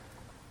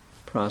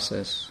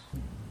process,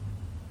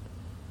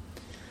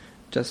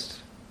 just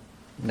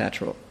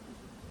natural.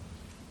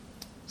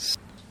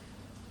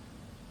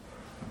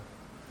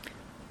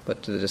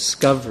 But to the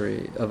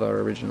discovery of our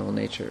original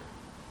nature.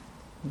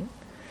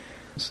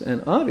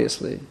 And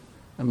obviously,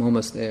 I'm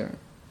almost there.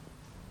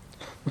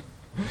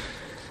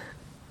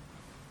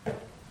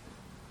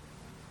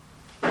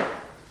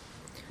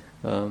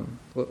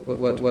 What?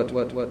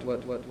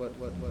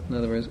 In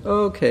other words,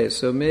 okay,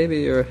 so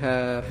maybe you're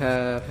half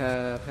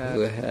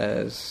who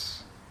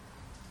has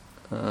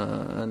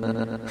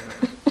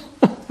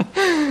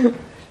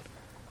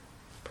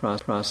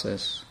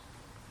process,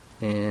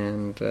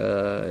 and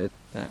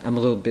I'm a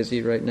little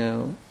busy right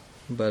now,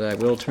 but I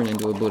will turn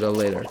into a Buddha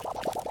later.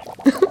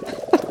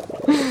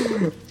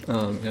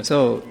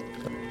 So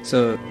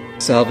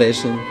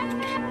salvation,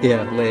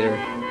 yeah, later.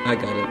 I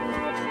got it.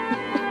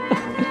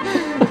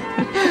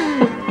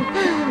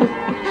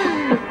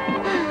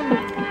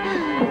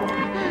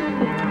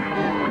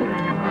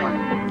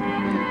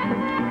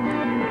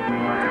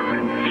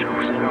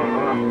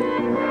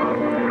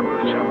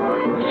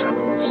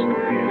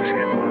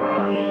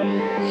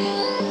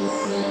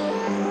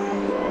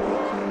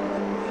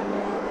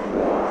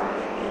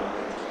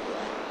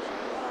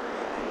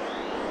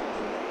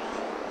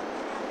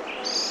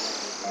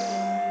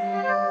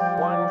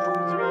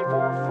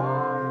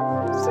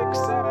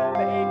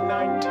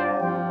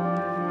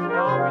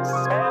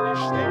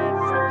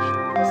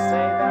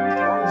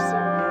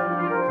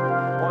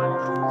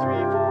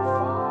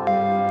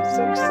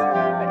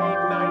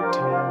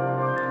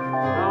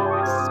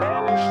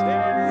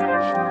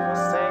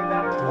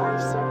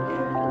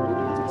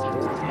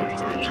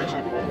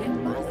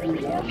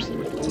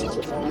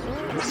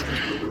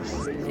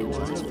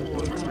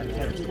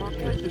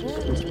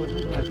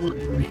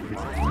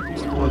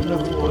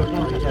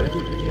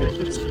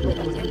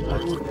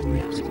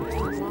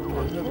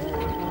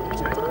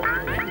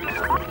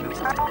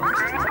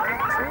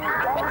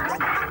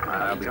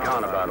 I'll be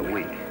gone about a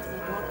week.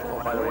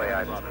 Oh, by the way,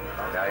 I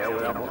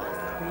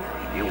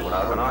you what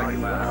I've been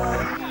arguing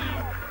about.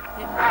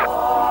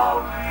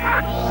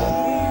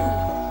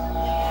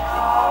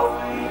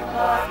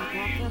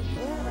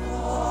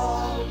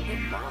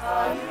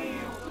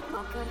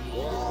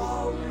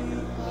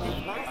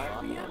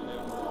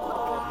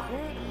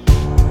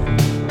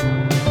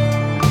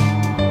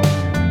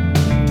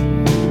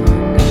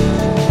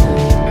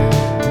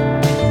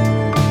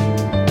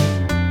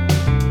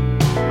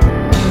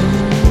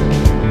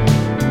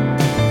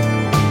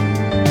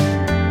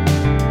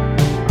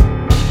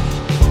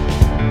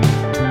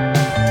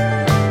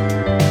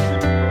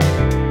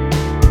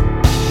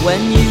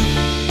 When you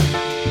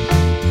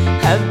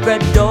have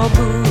bread or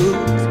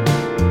booze,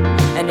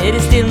 and it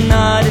is still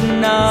not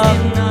enough,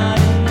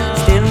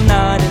 still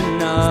not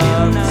enough.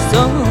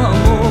 Some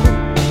more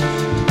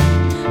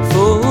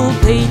full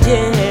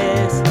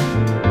pages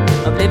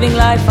of living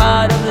life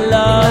out of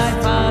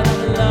love,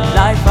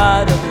 life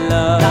out of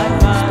love.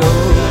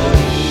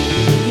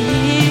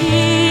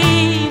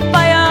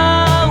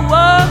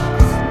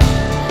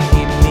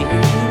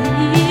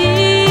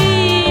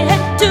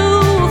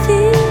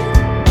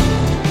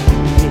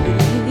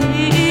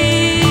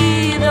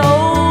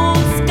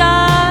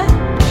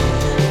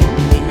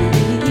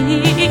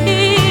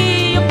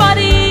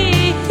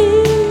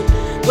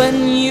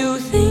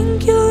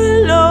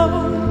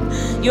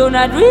 You're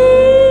not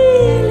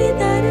really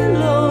that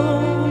alone.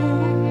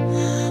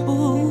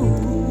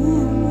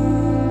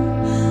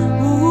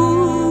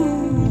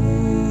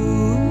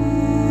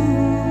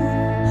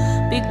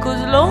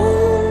 Because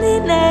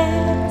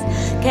loneliness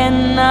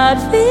cannot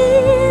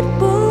fit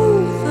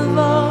both of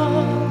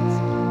us.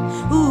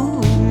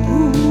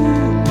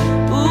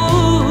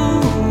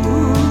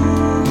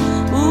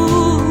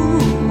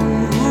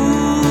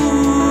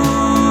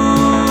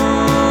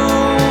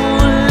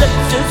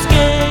 Let's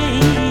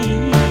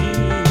escape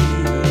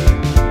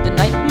the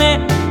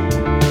nightmare.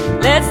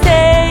 Let's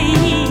stay,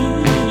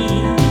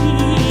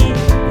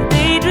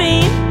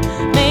 daydream,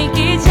 make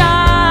it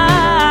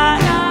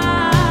shine,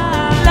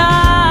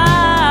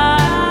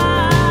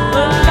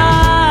 alive.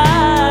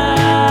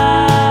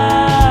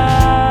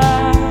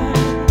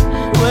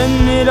 When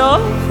it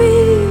all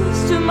feels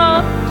too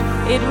much,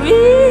 it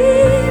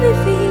really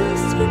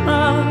feels too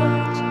much.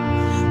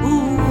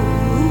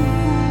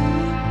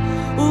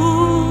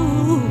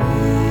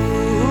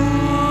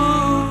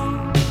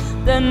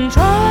 Then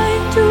try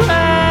to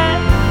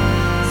add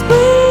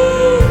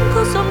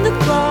sprinkles on the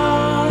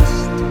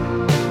crust.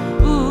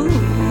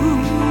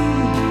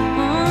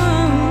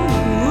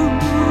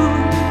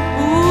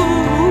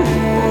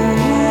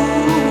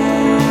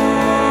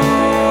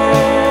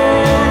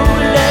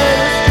 Let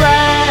us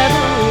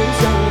travel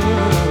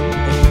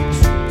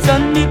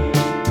someday,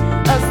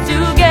 us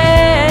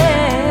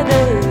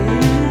together.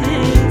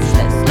 It's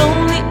less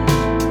lonely,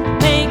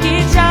 make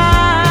it shine.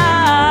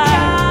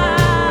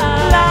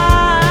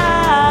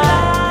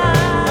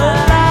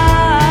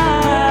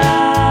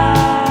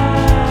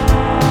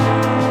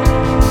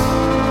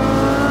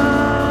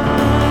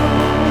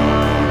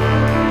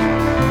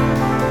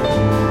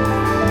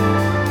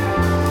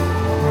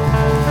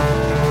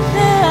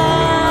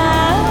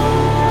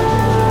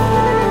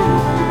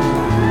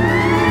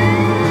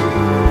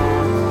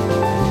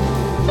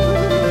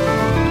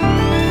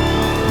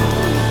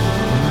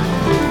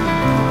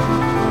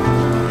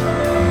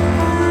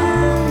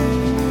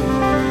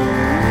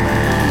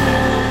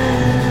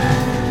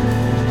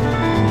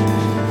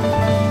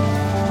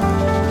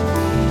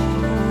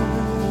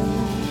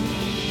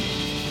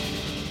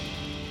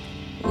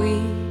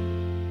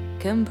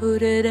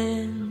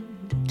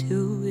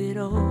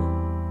 all,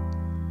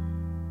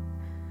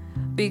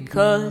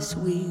 because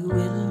we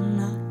will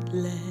not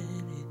let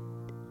it,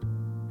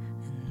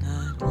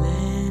 not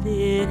let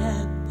it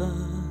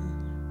happen.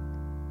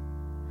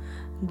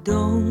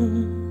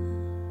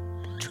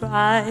 Don't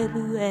try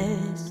to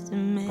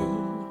estimate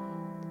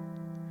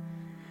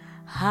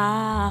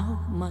how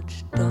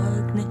much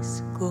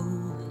darkness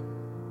going,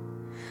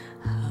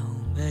 how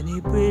many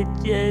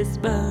bridges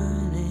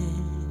burning.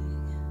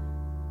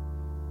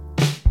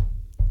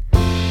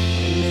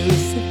 And there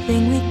is a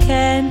thing we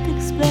can't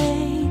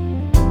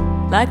explain,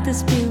 like the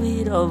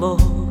spirit of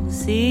all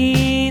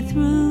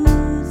see-through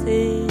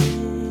things.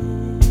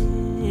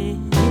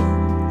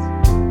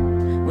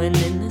 When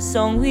in the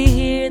song we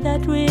hear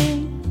that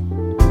ring,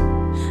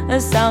 a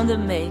sound that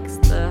makes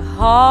the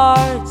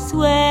heart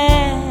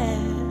swell.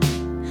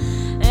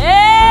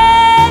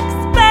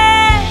 Expect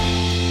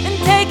and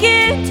take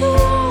it to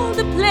all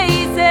the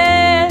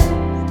places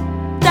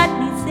that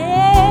needs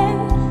air,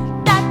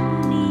 that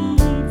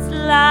needs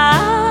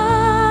light.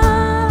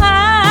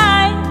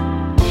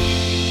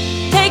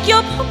 Take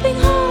your pumping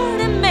heart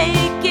and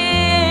make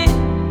it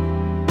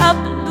a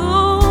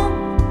balloon,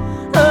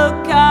 a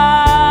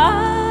kite,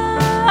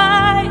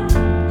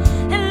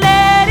 and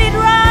let it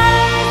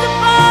rise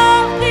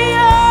above the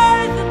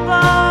earth,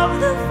 above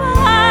the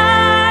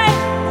fight.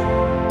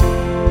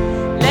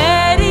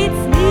 Let it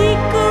sneak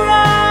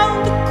around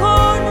the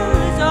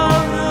corners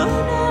of the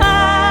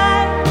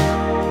night,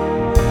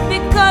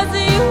 because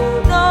you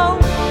know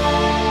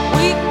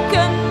we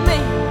can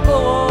make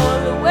all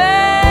the way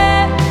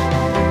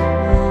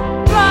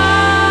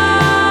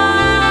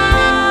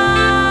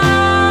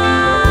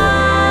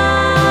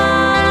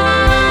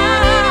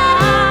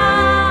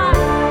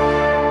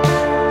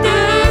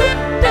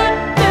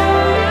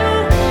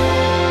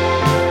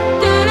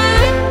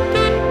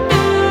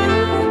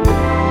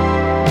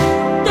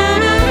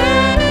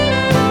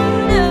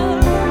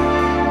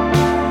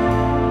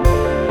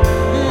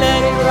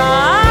Let it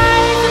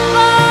rise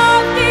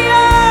above the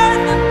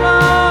earth,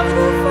 above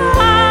the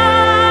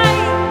fight.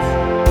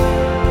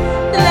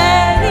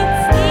 Let it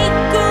sneak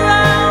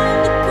around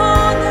the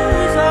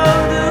corners of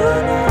the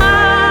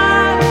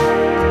night,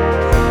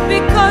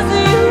 because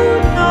you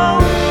know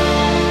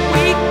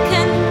we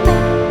can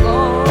make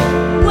all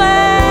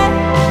way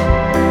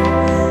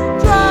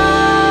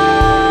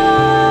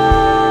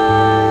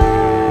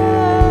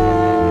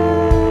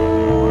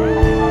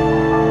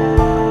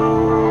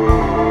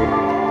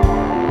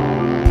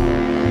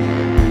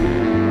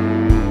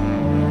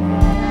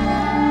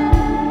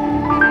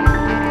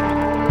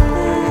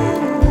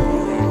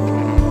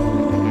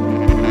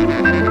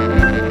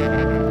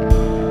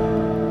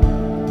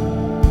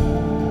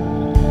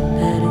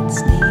Let it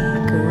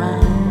sneak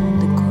around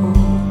the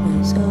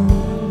corners of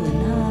the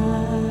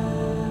night.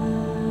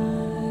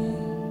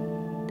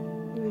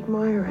 You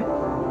admire it.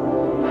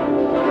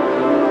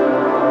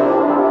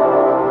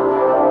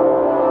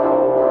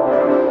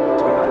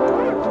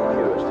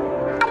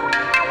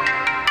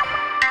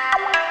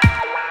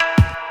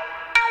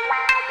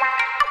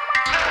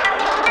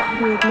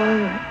 You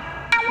admire it.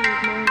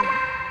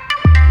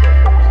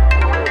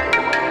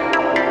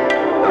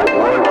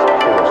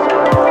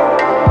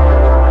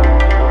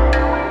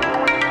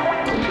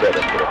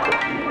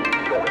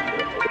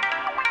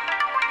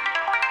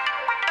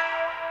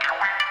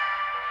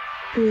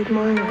 You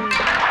admire it.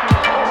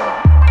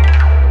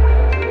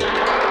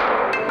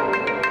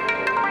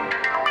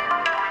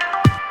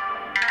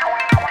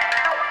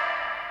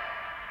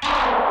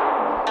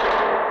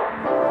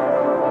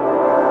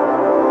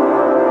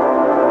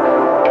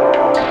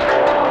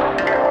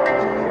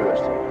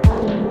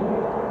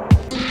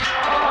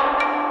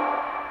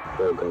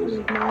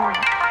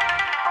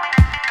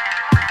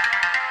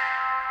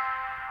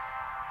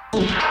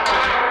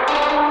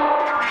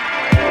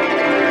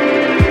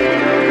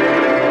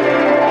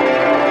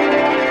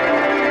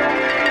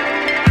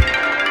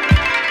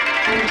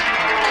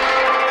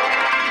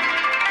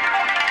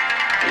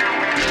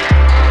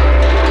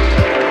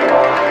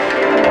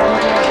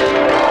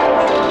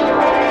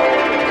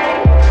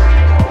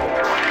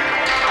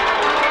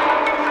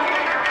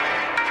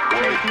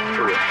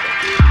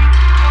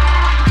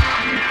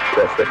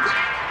 Perfect.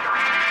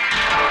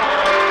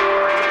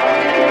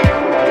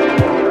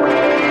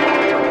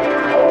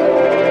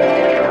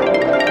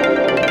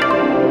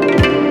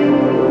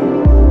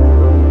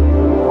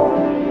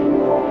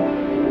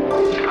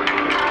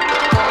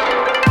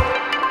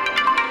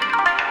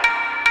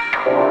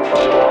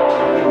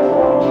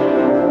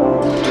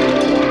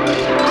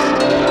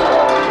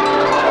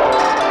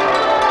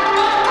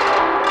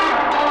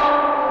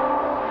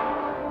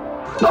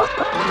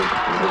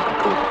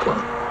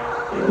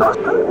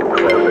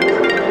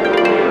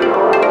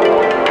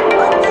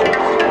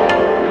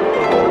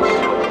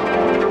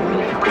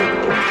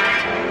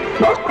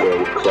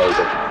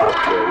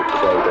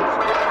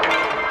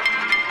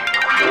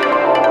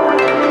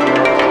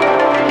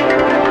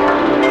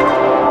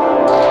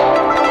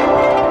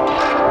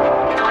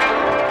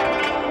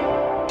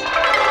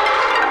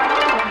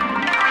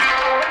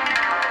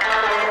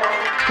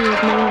 You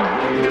admire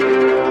it.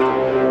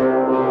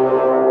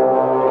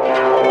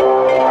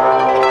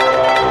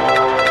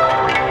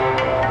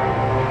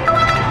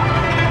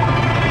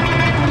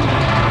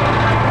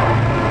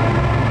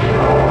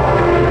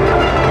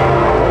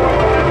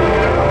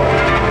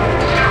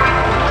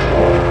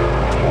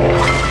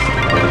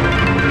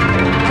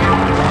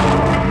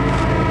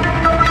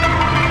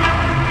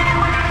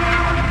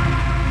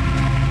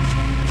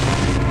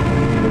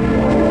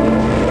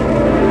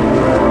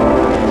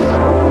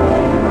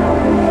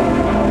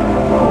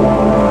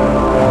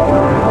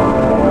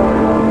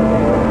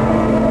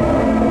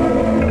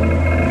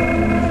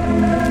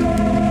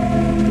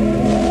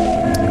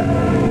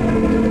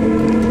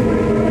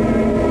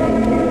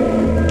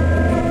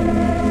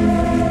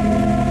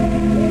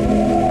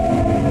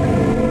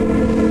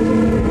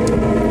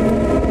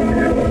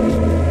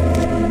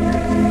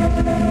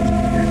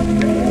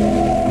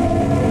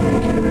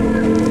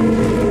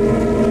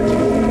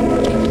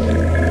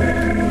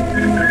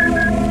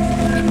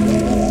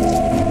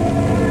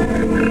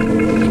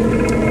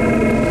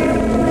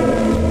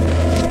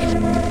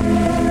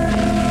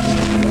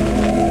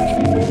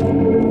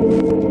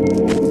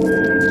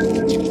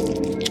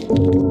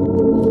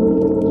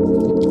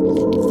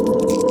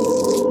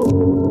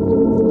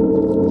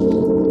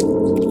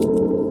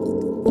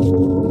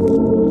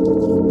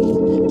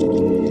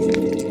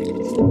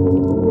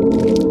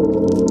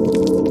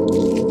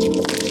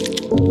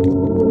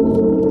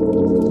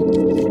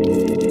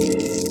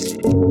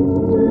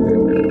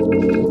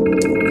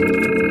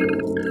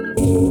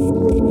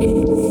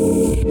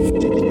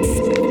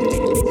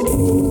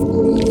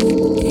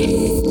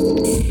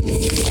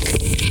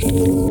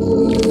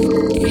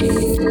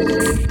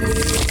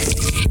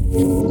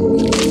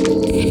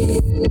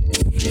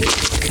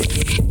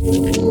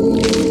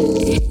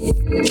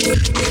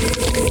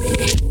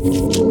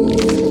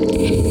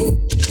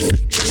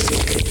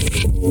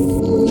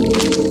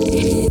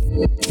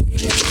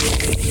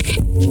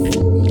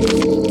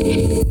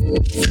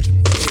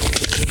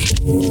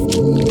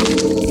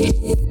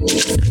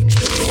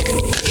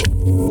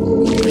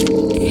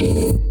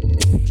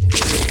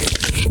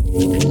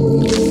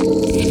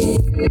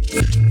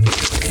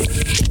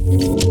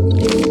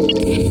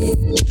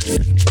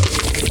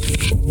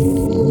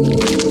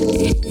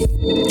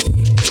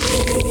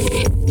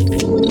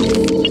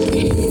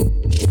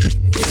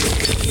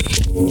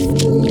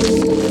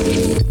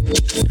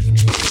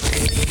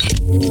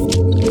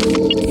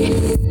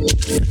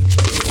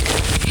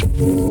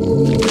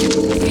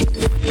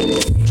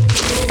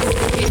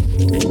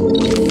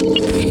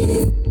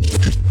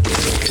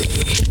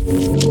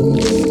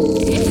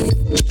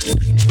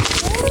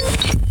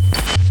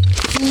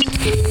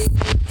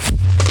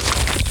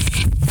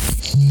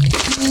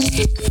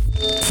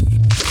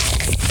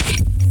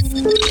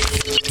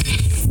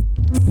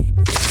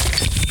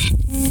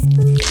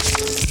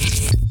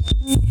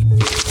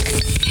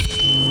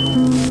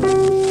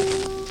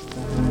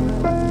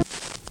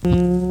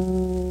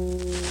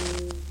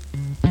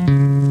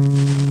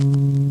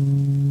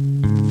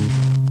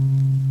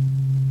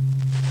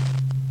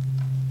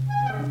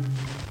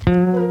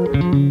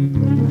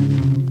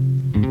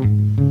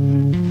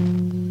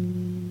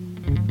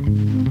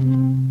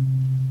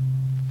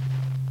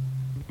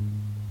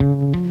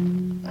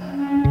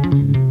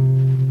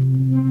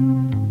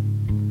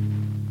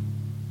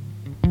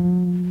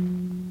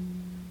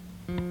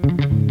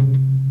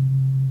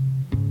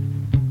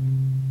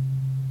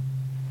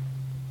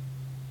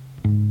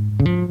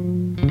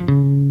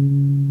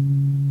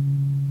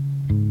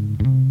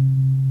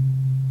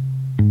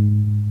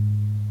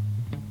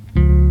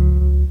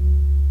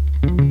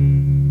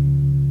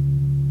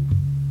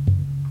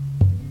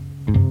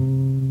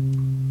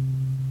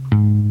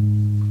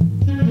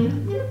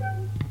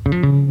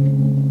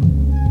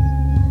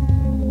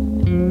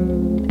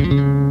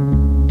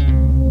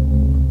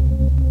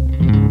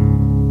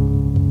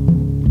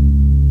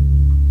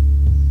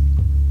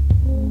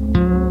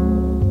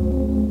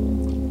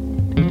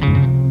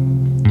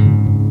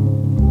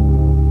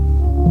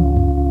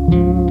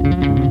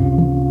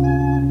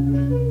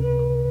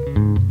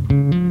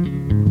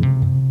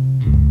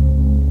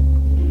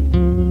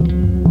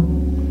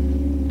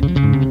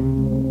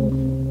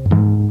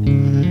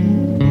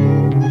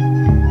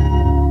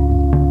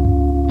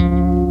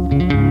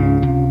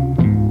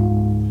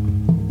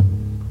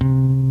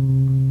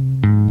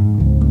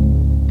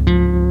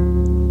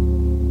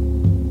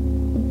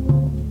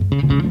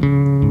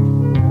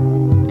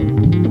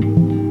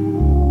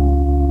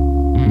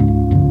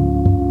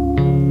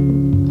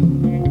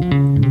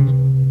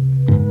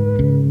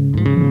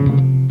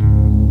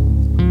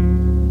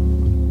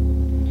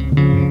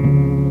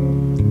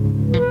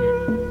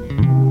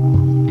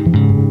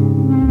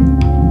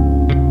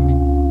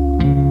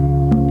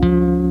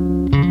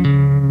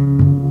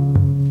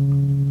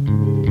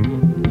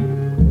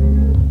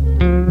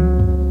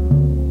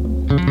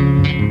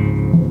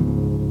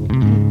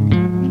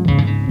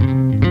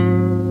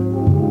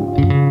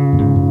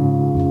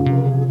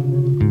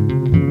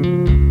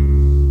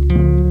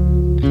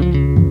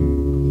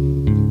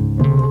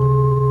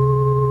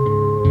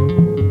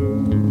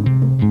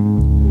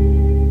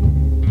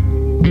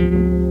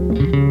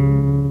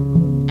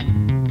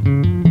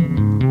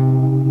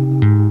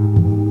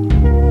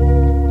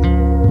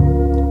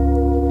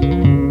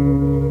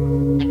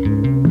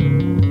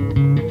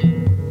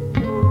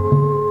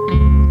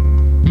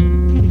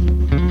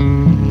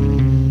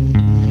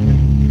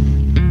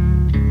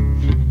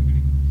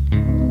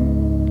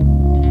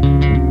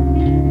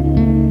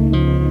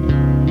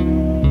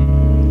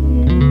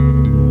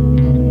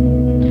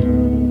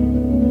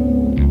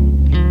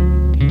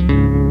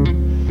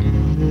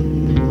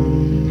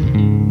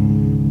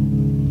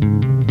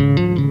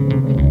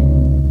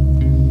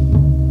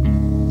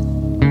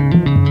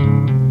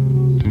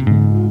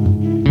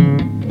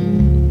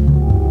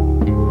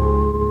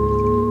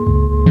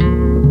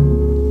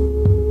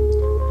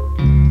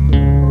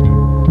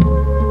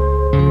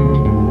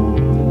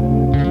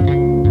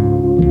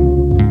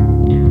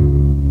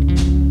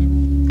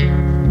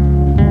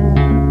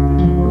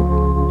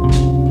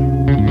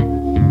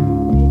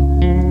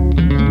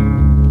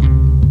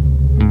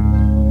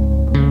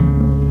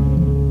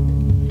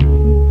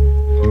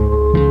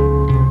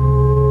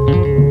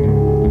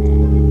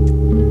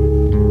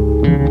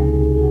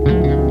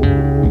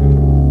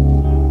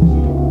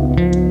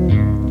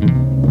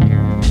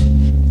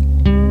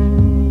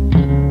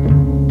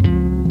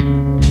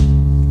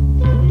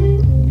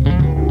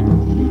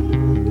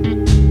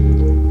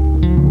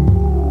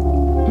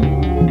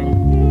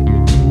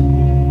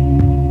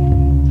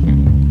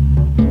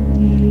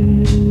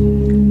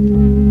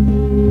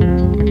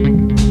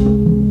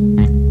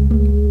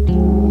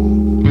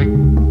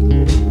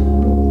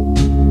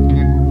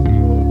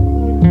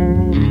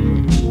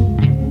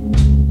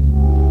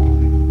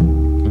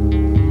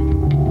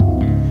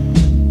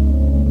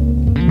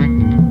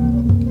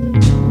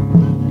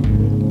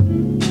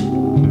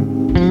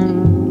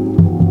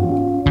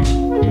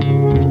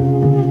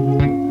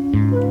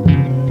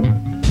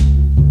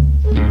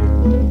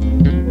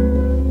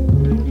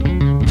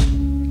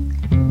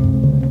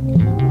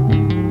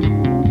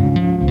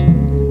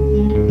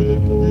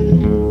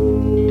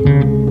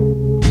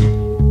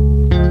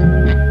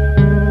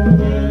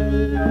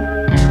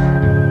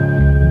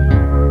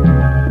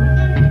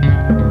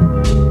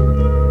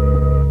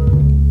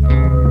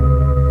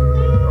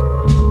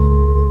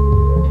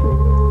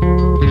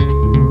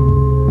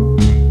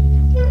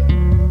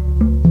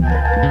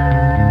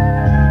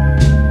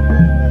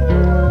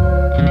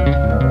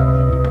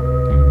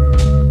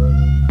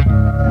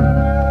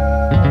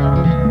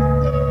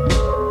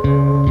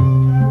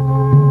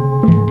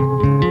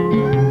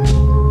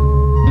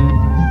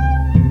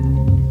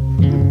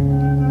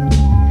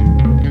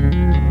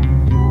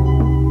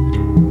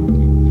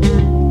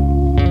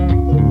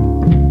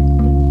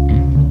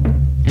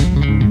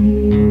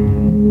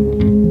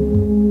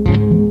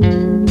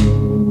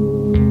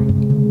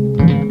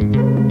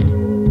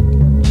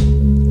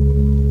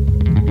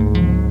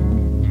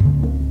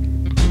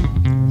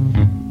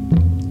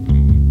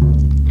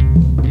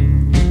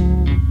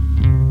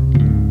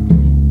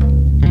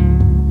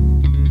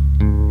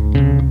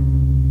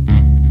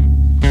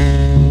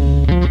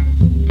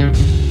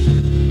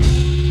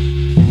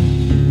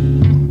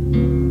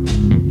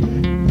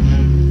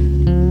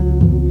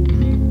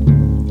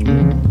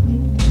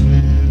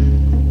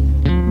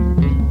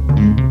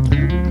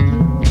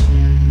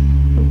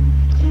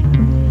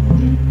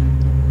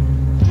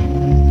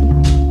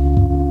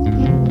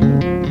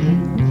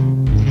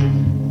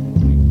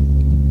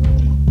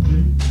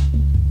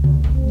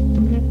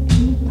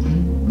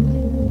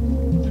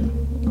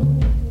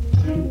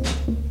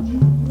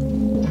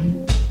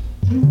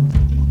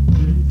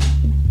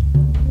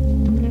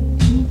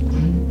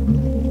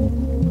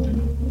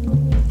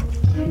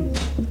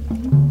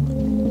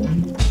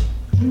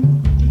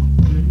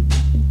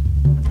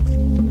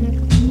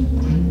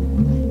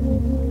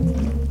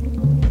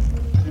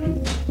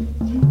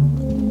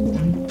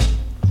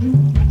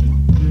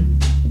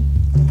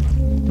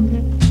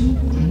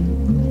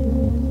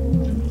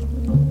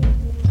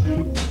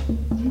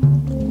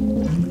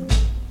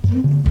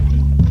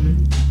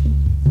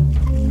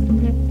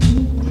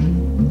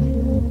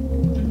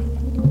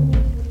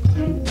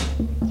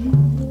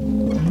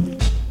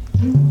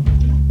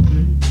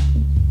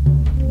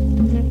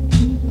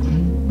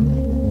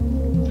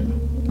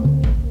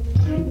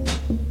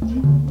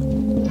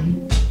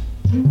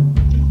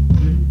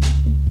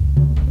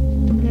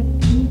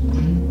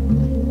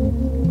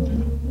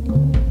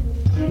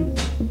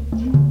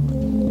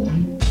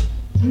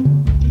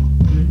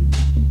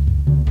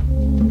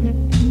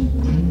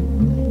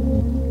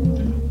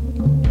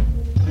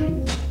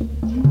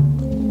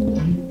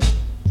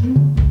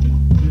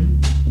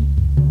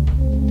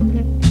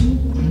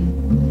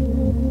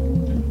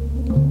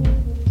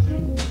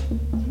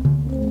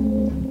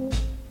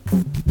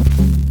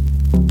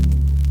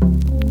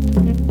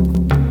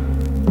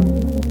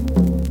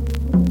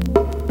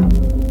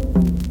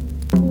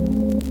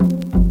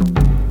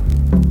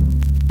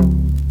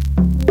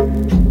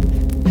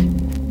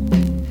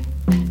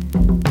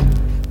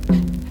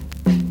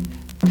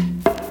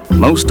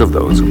 Most of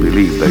those who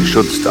believe they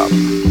should stop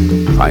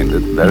find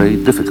it very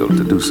difficult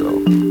to do so.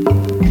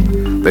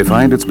 They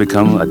find it's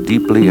become a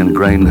deeply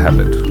ingrained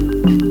habit,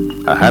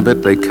 a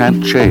habit they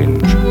can't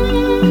change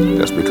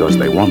just because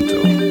they want to.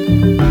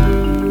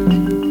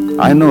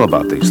 I know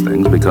about these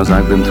things because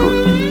I've been through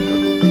it.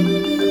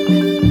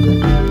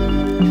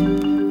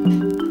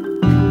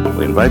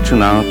 We invite you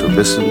now to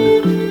listen,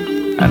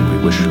 and we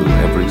wish you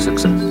every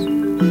success.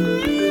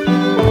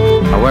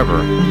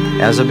 However,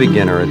 as a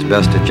beginner, it's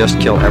best to just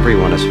kill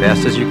everyone as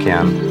fast as you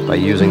can by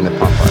using the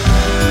pump button.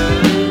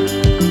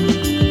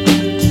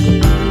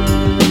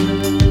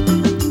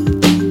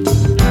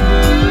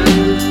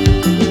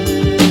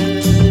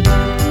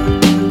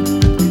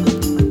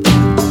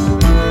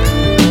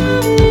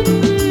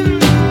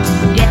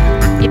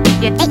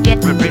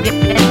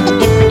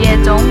 夜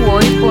總會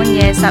半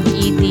夜12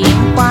點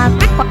關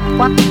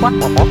門。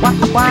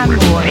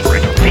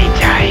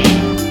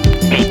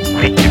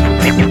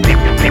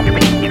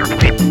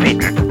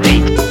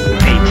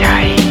飛仔，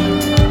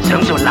想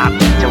做男人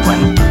就揾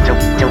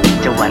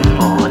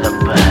我啦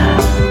噃，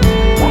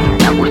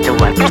就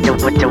揾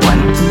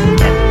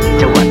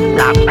男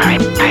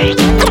仔，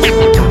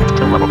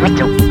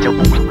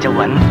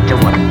就揾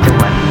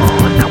我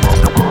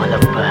啦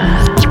噃。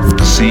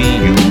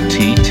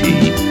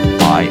CUTTING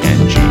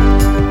BUTTER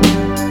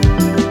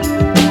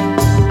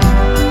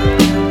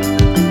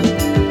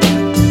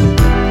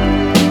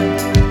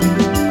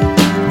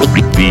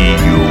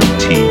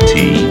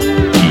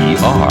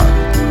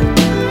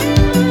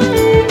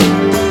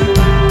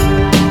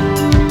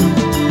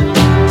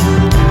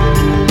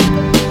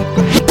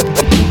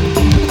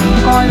唔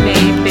該你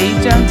俾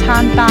張餐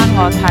單我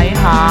睇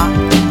下。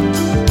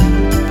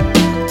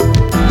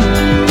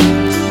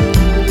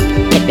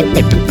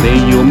你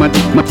要乜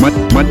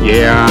嘢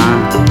啊？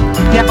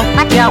有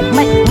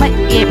乜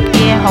嘢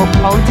好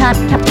餐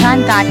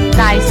介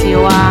紹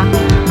啊？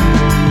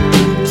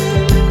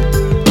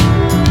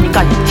你個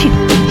切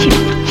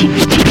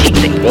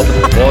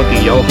我哋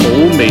有好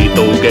味道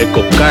嘅焗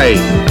雞，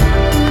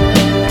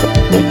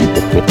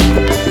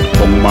同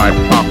埋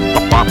白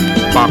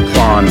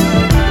飯，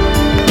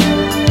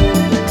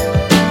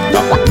牛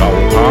扒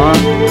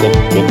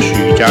焗薯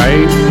仔，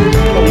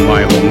同埋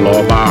紅蘿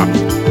蔔。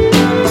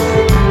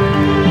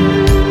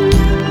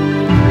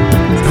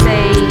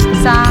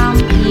3、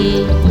2、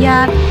1。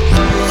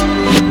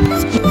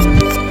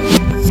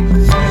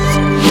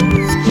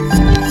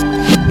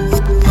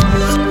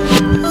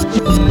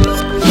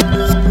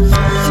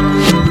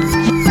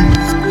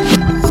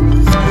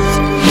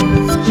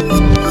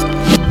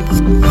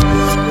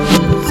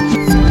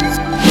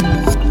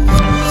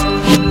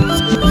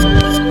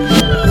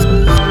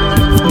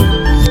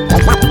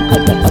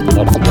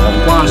黃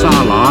瓜沙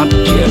律，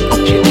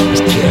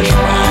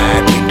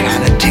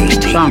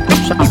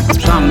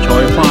生菜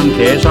番茄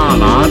沙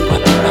律，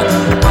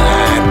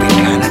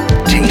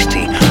雪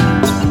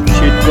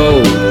糕，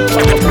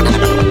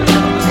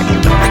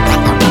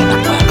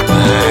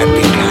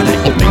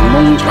檸檬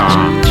茶。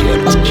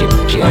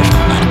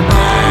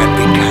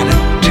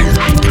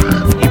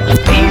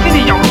你先至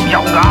有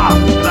㗎。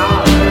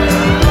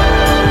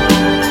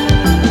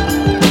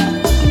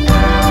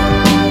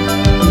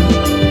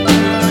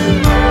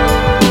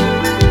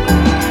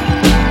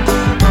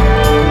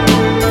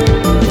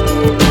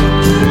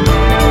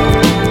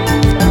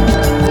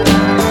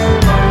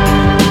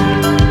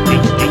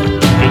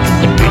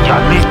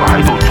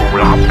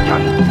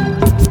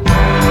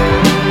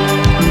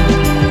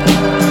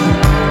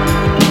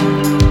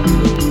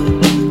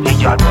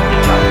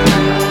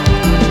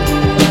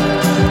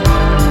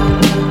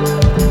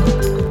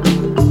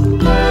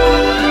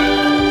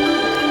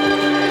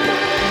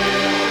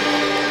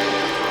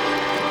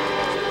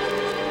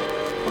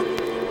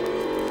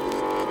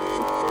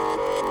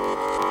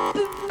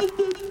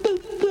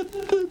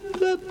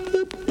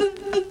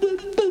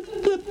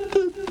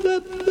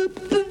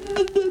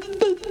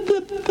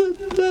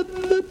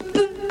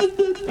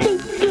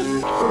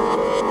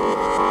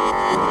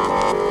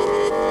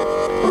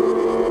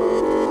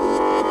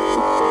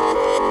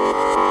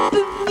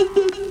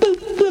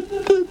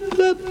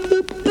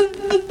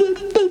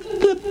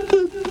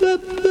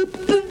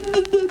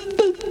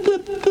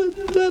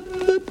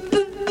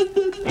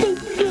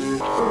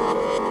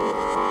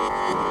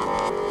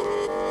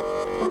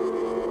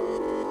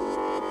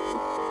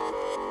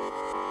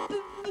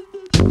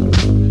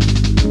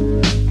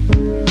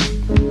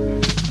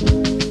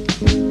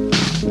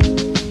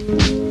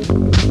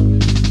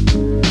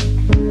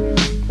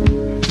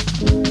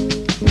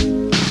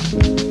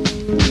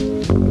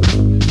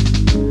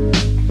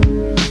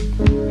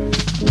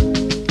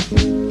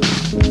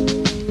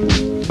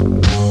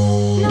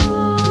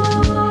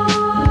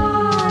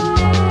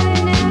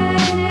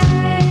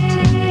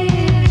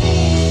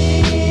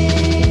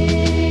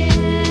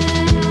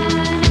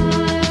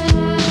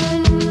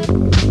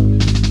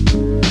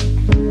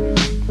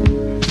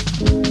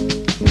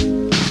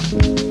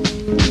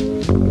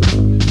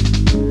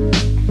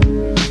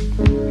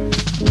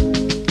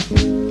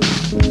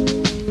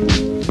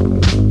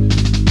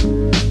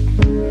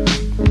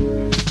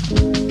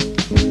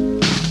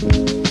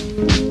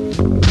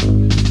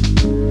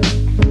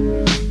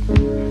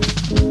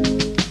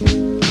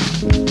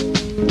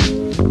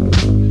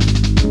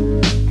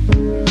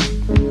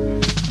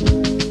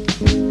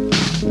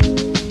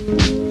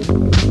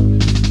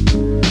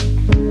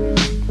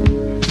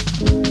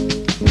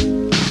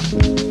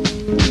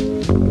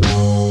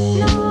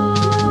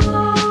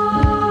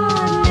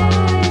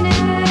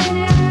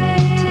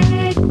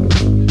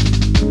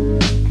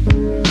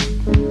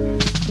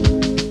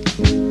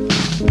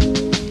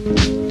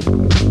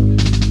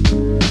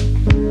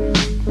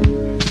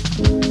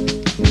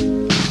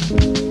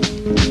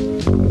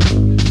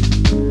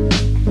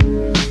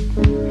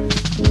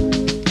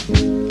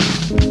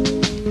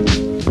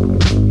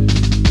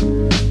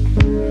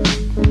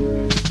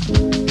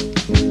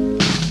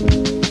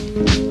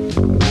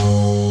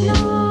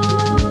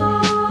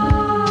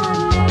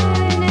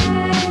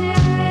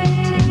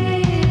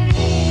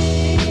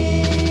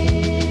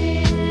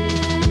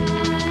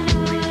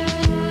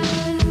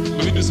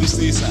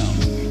sea sound.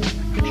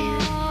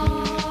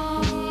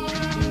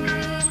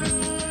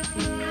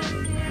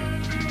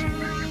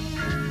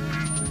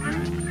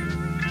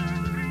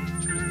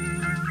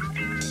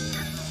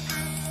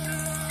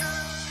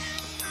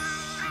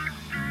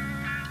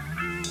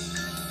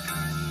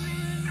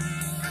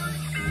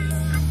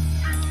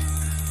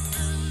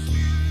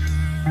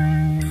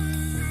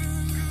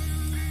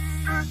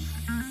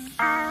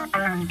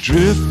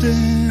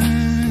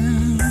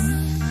 Drifting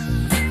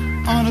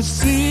on a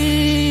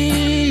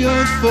sea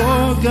of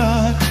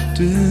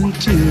forgotten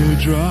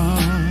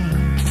teardrops,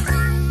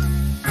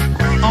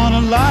 on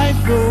a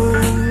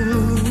lifeboat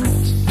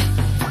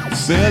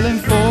sailing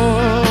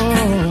for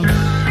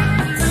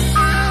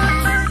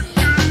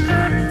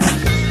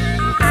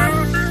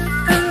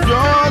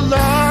your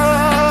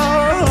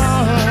love,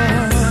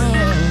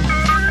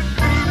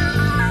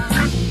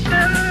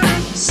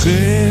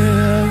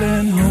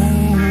 sailing home.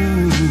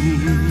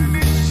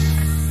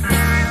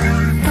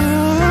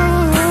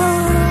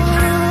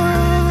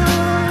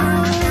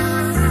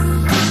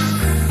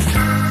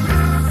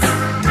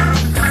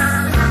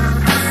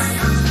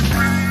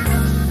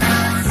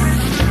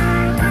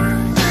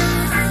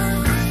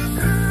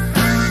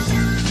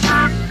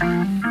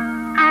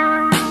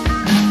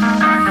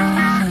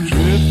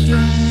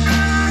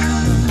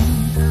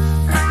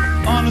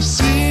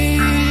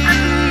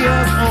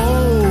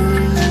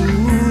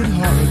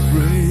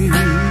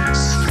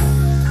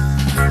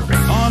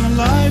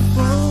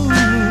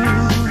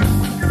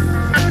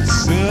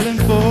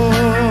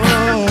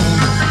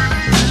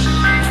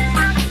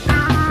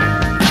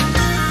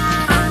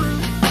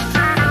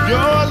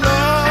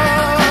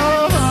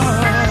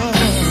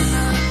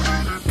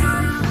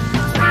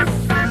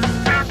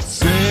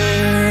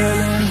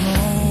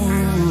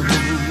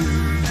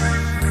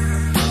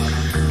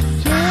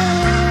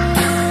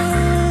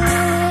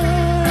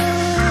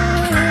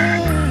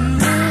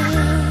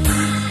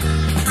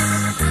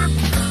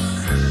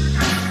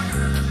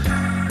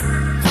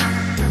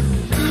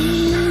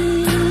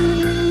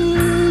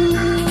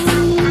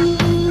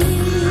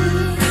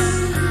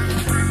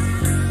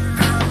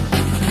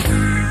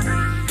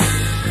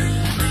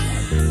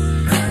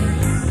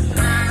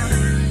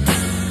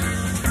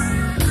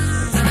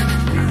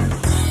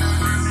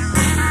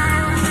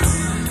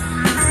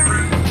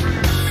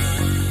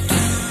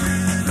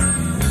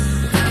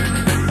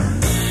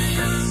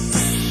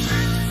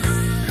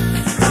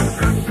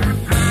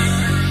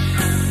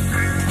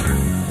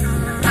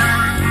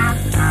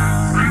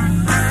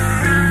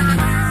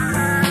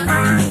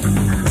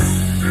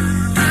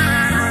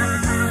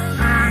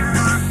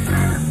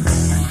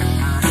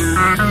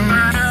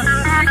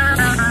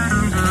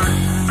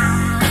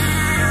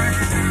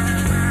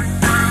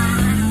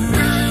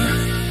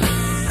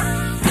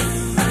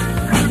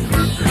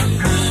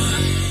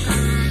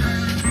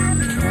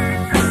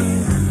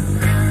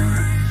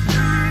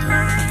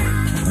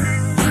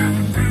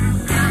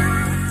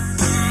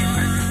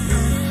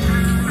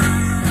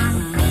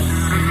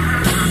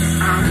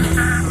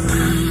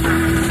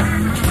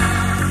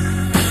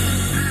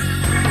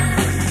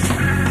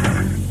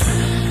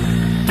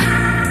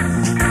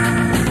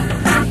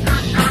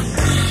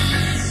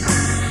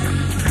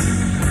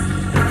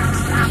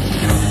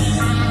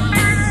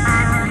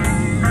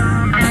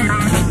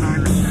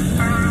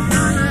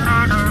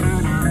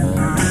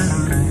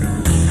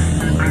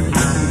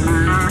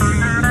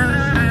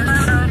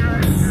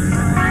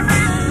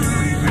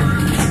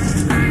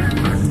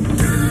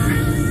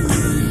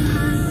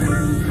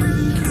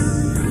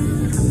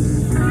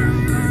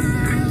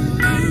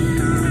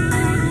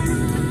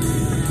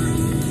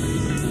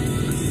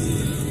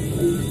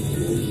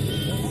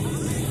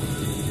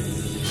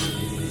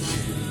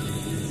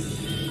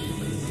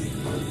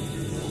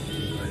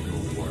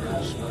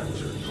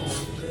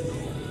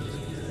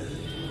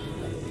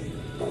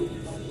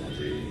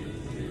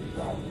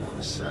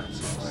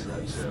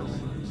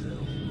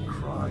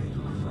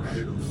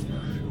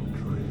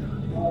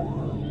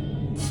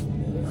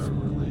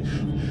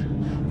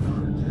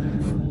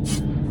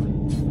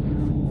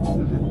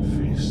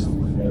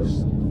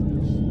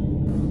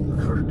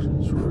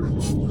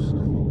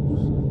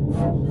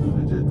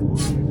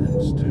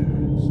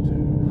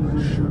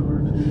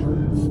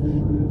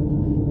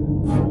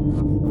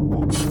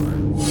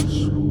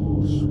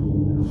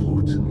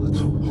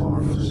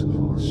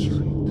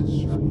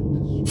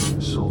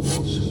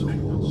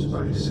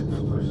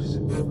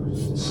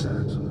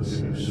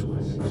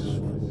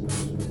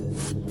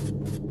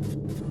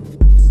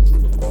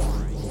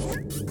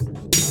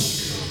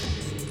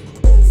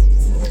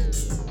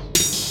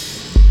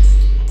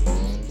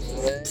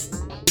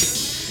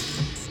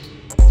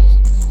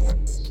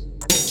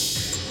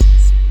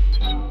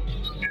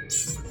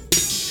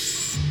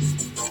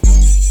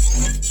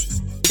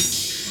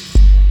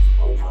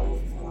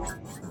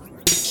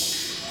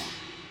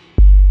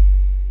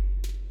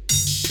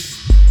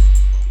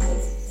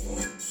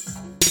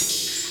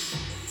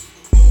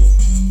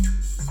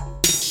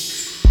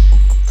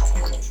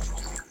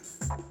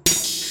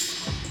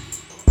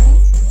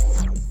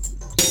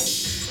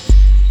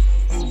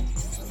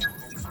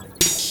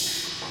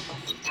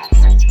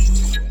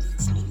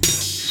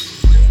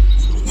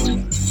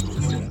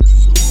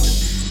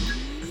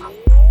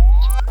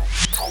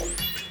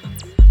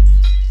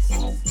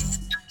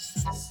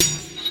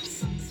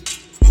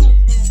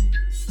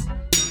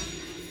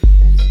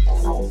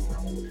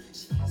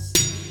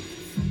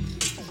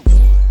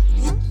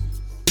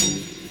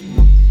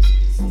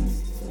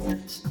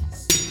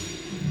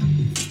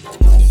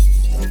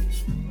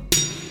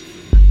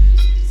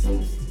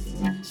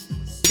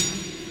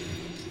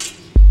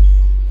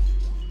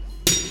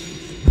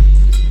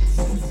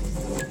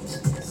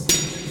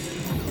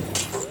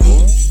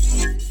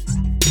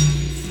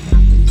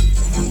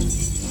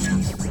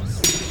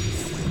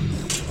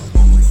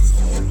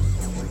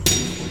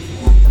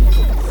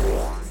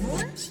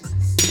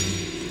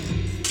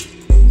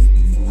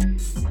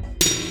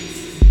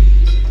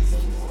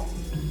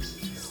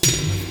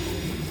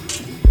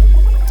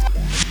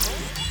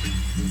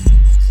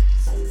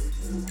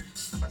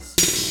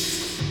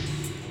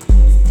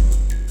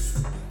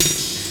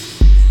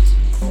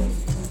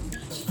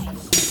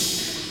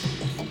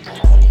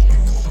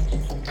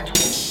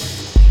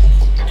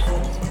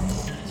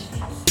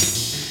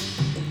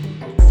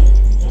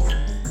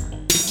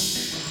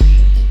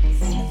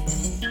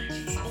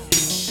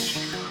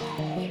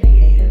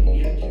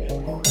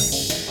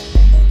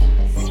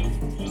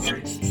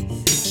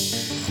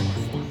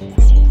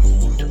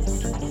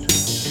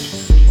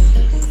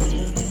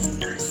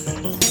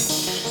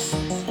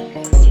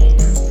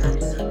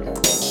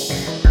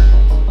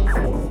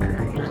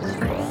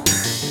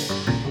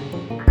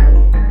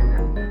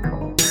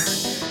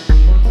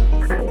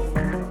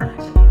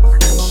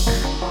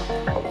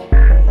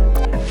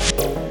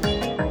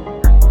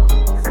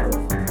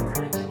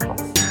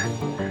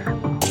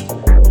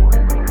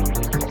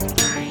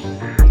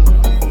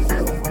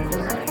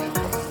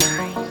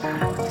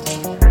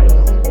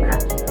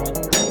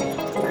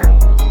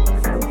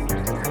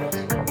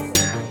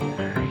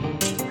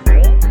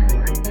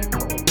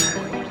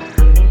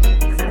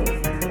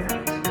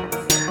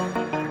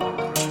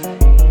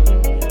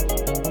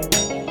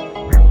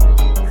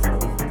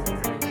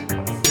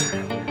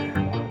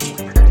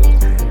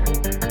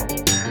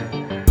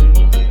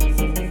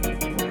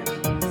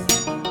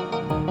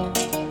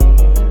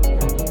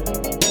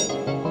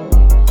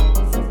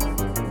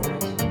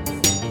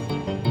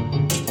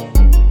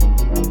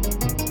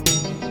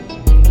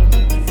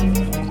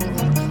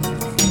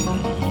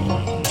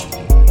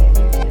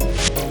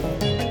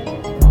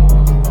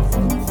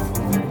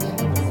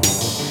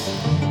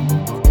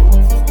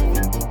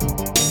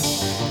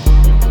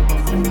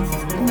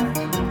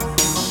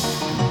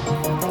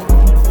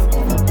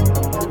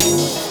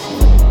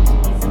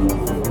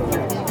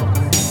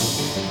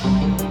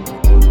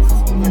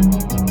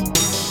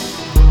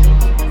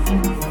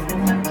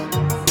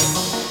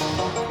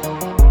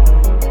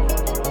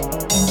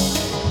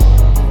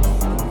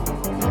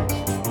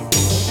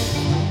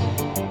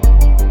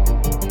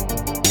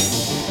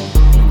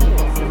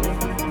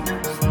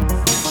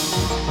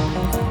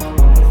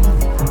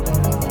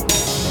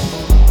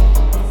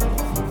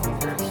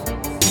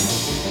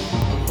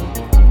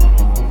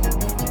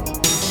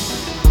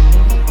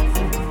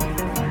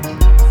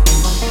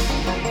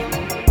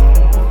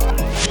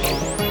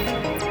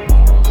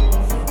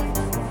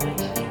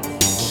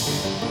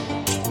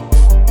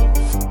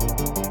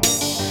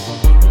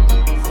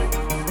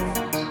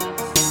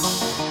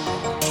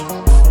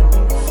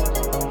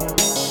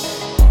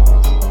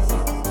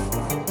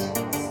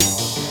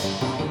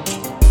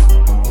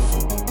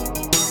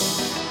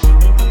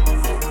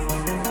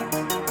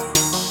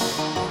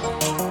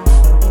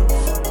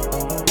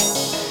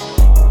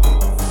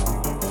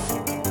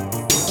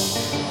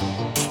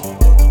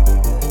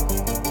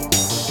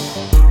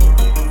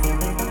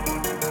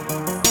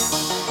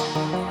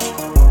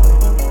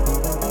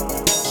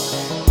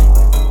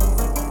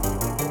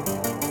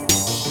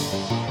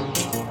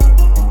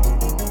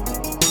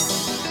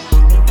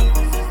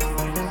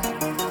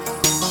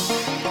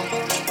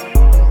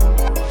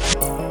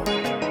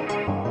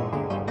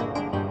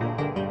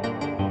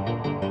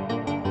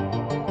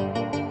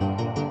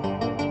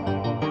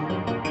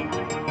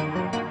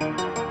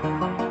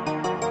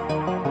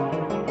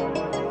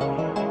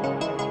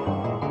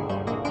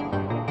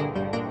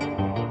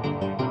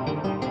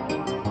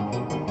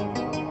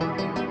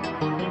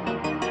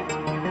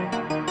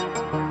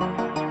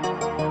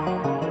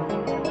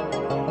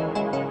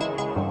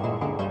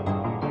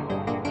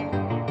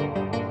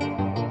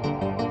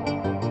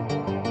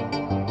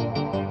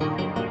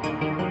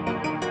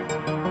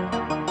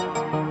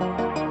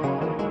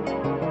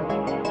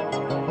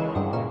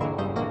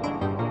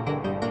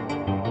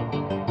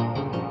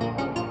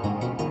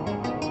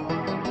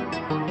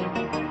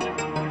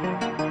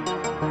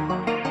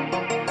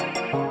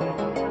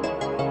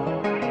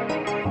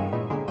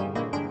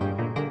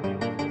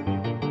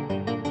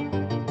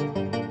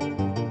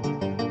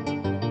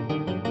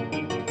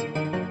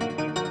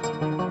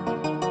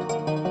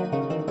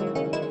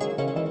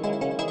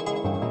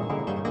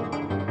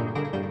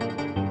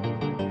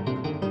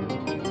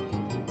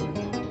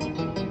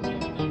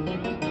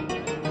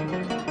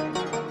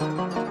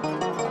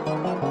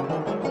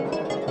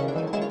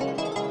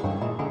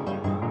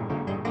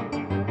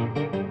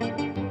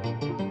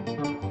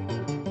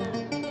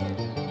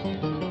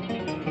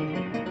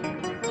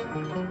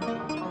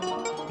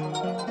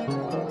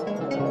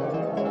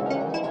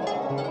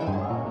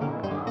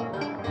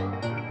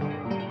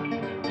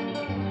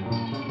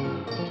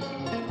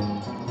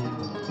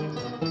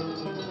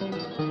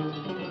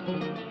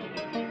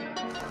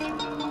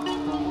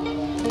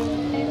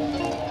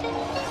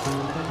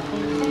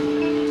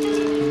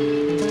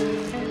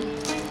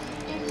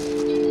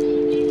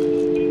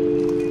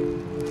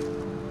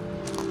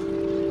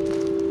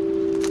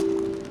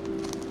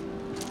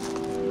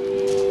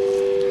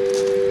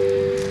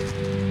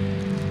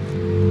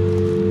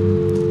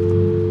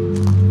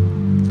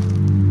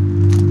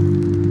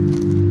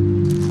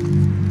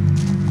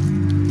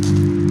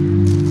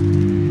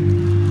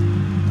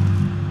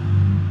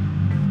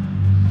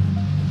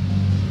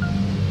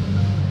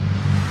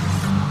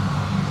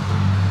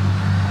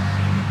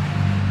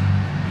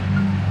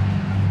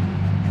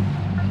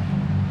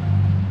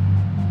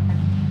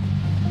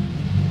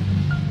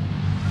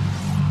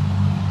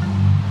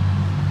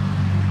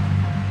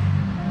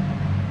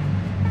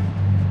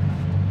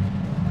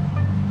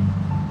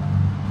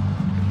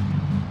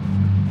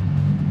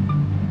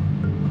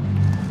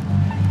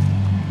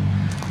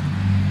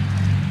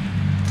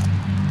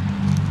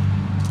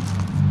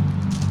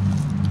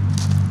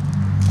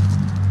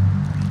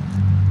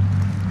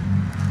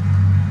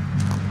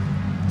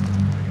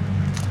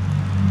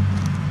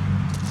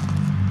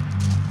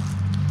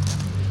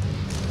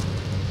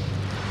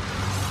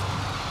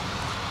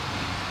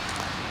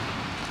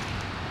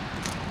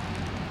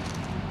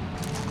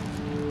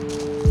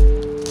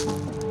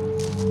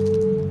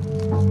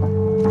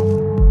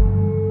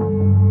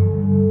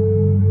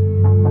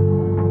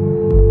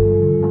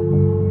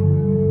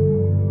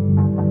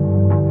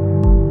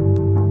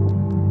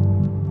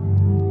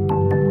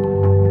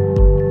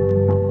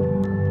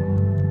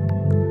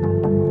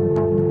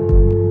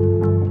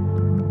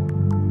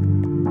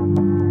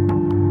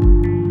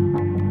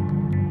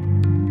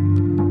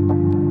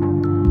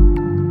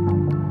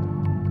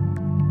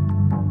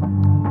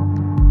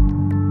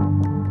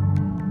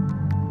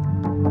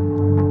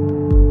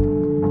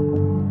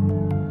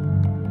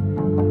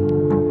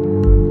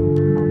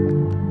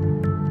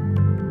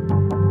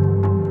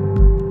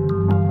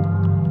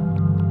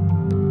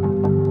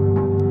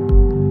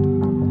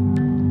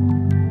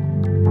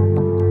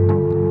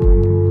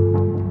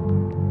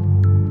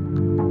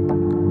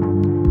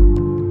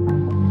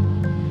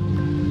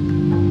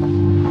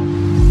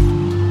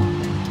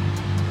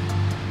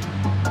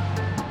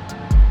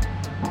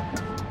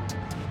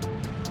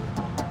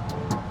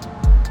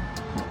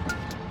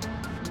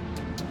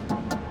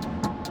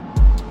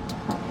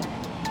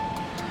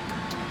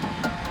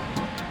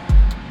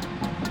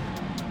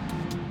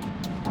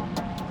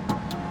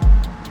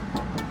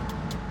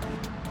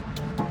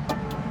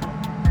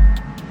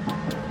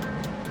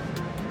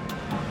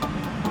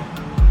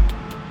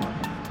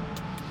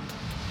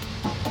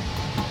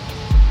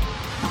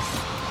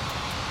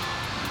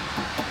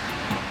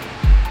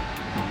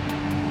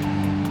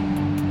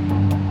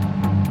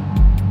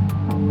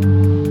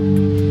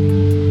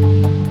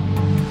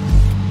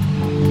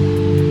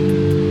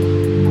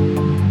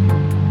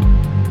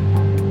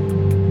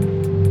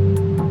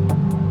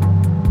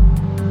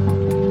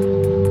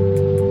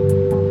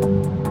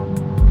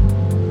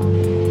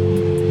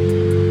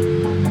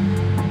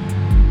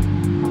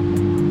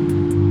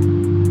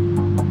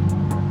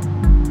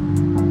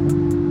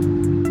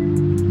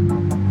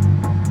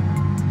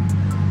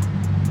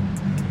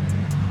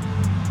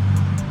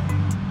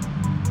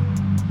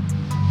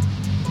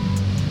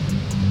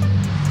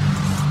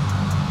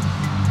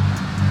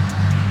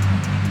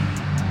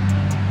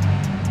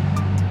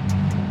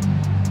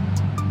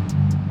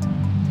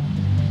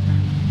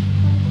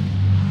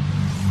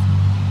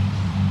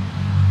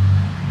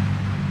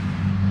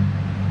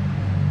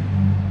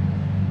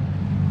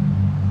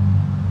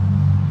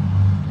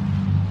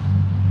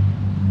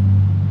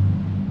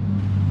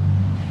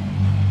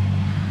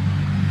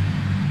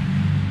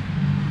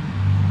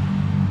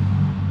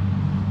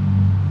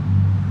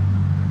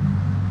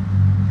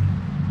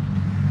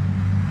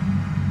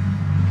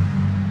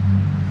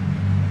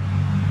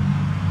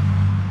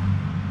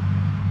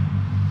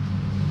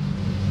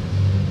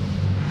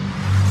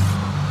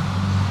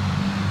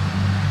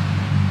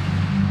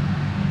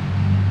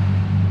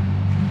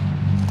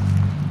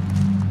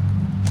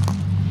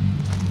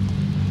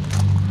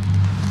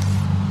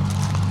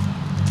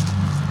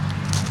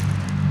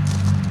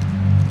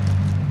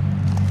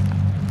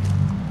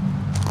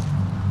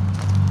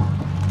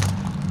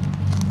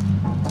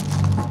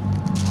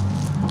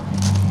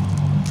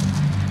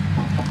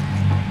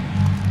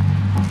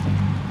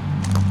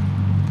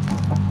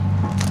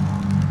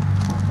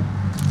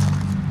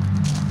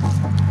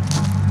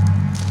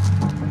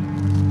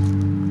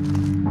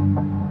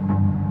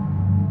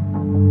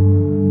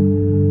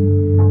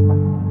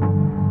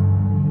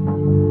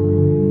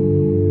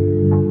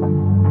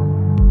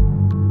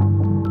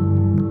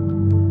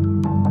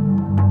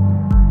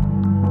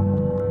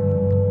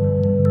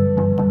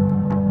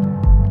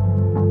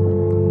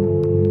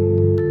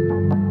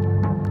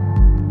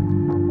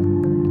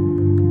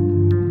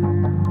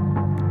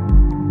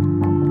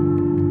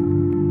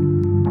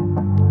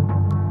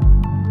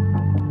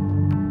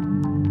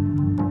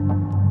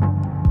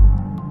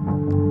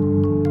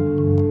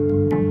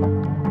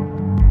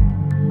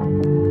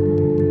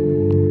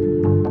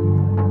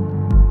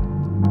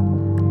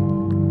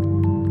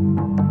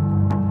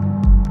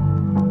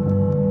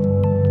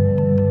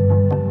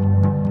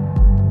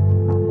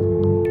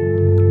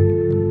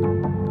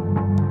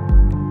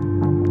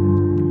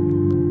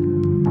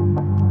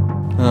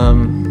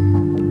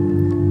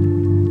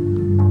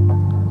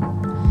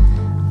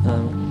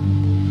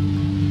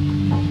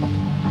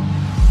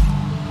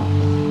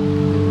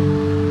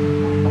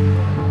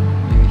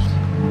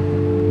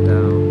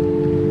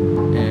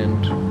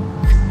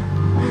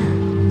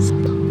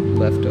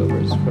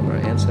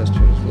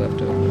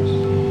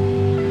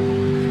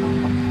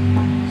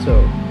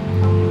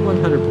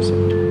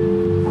 interesting.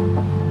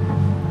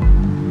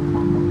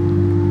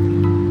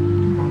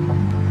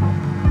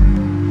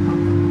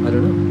 I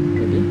don't know,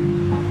 maybe.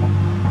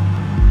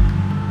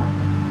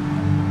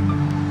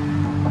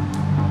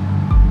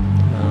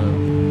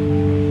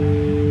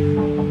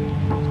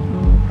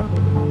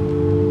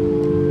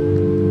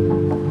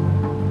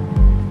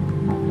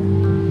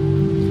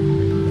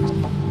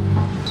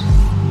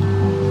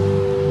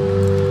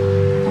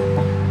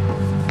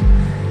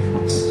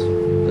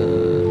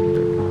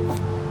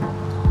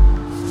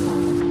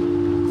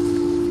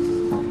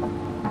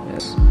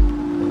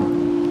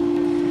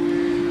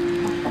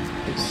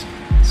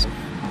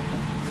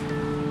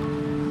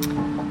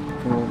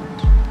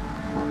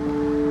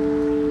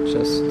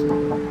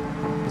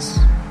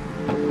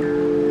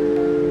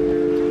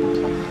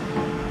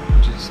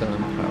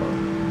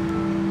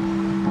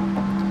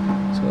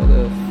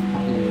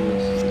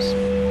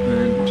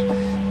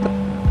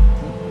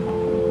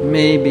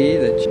 Maybe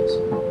that she's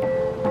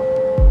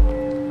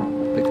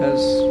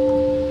because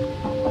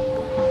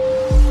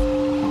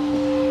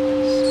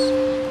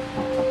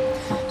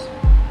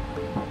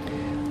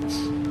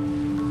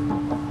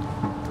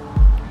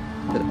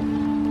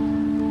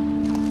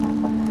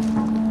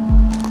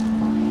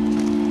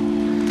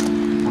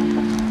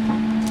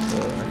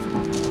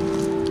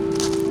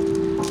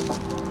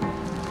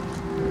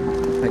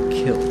I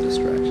killed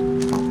distraction.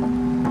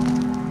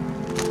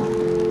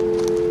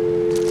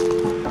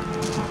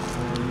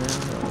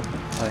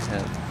 I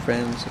have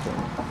friends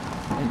around,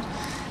 and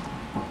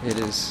it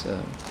is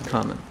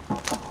common.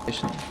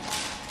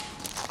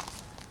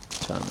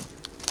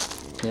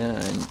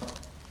 Yeah,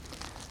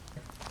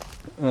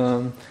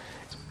 and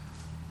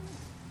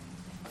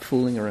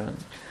fooling around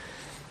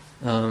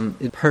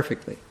it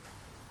perfectly,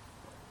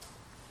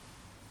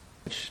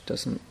 which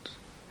doesn't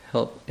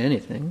help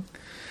anything.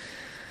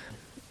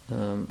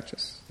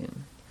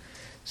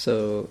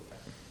 So,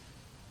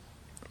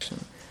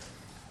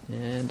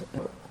 and.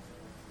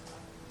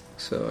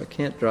 So I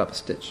can't drop a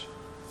stitch.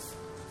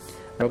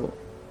 Trouble.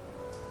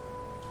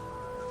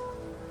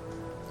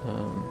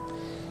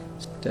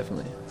 It's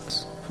definitely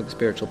for the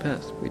spiritual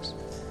path.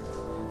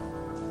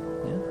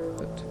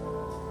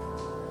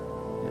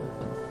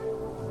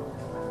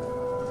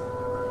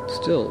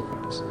 Still,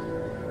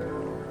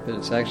 but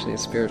it's actually a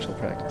spiritual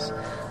practice.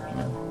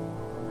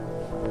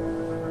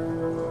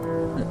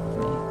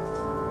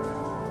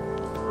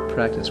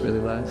 Practice really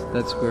lies.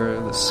 That's where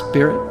the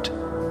spirit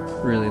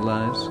really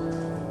lies.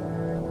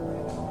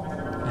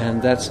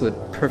 And that's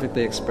what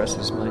perfectly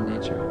expresses my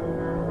nature.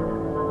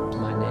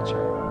 My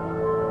nature.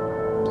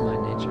 My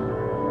nature.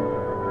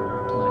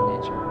 My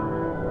nature.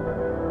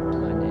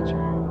 My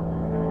nature.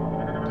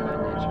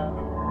 My nature.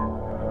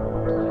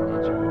 My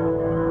nature.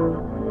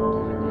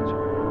 My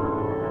nature.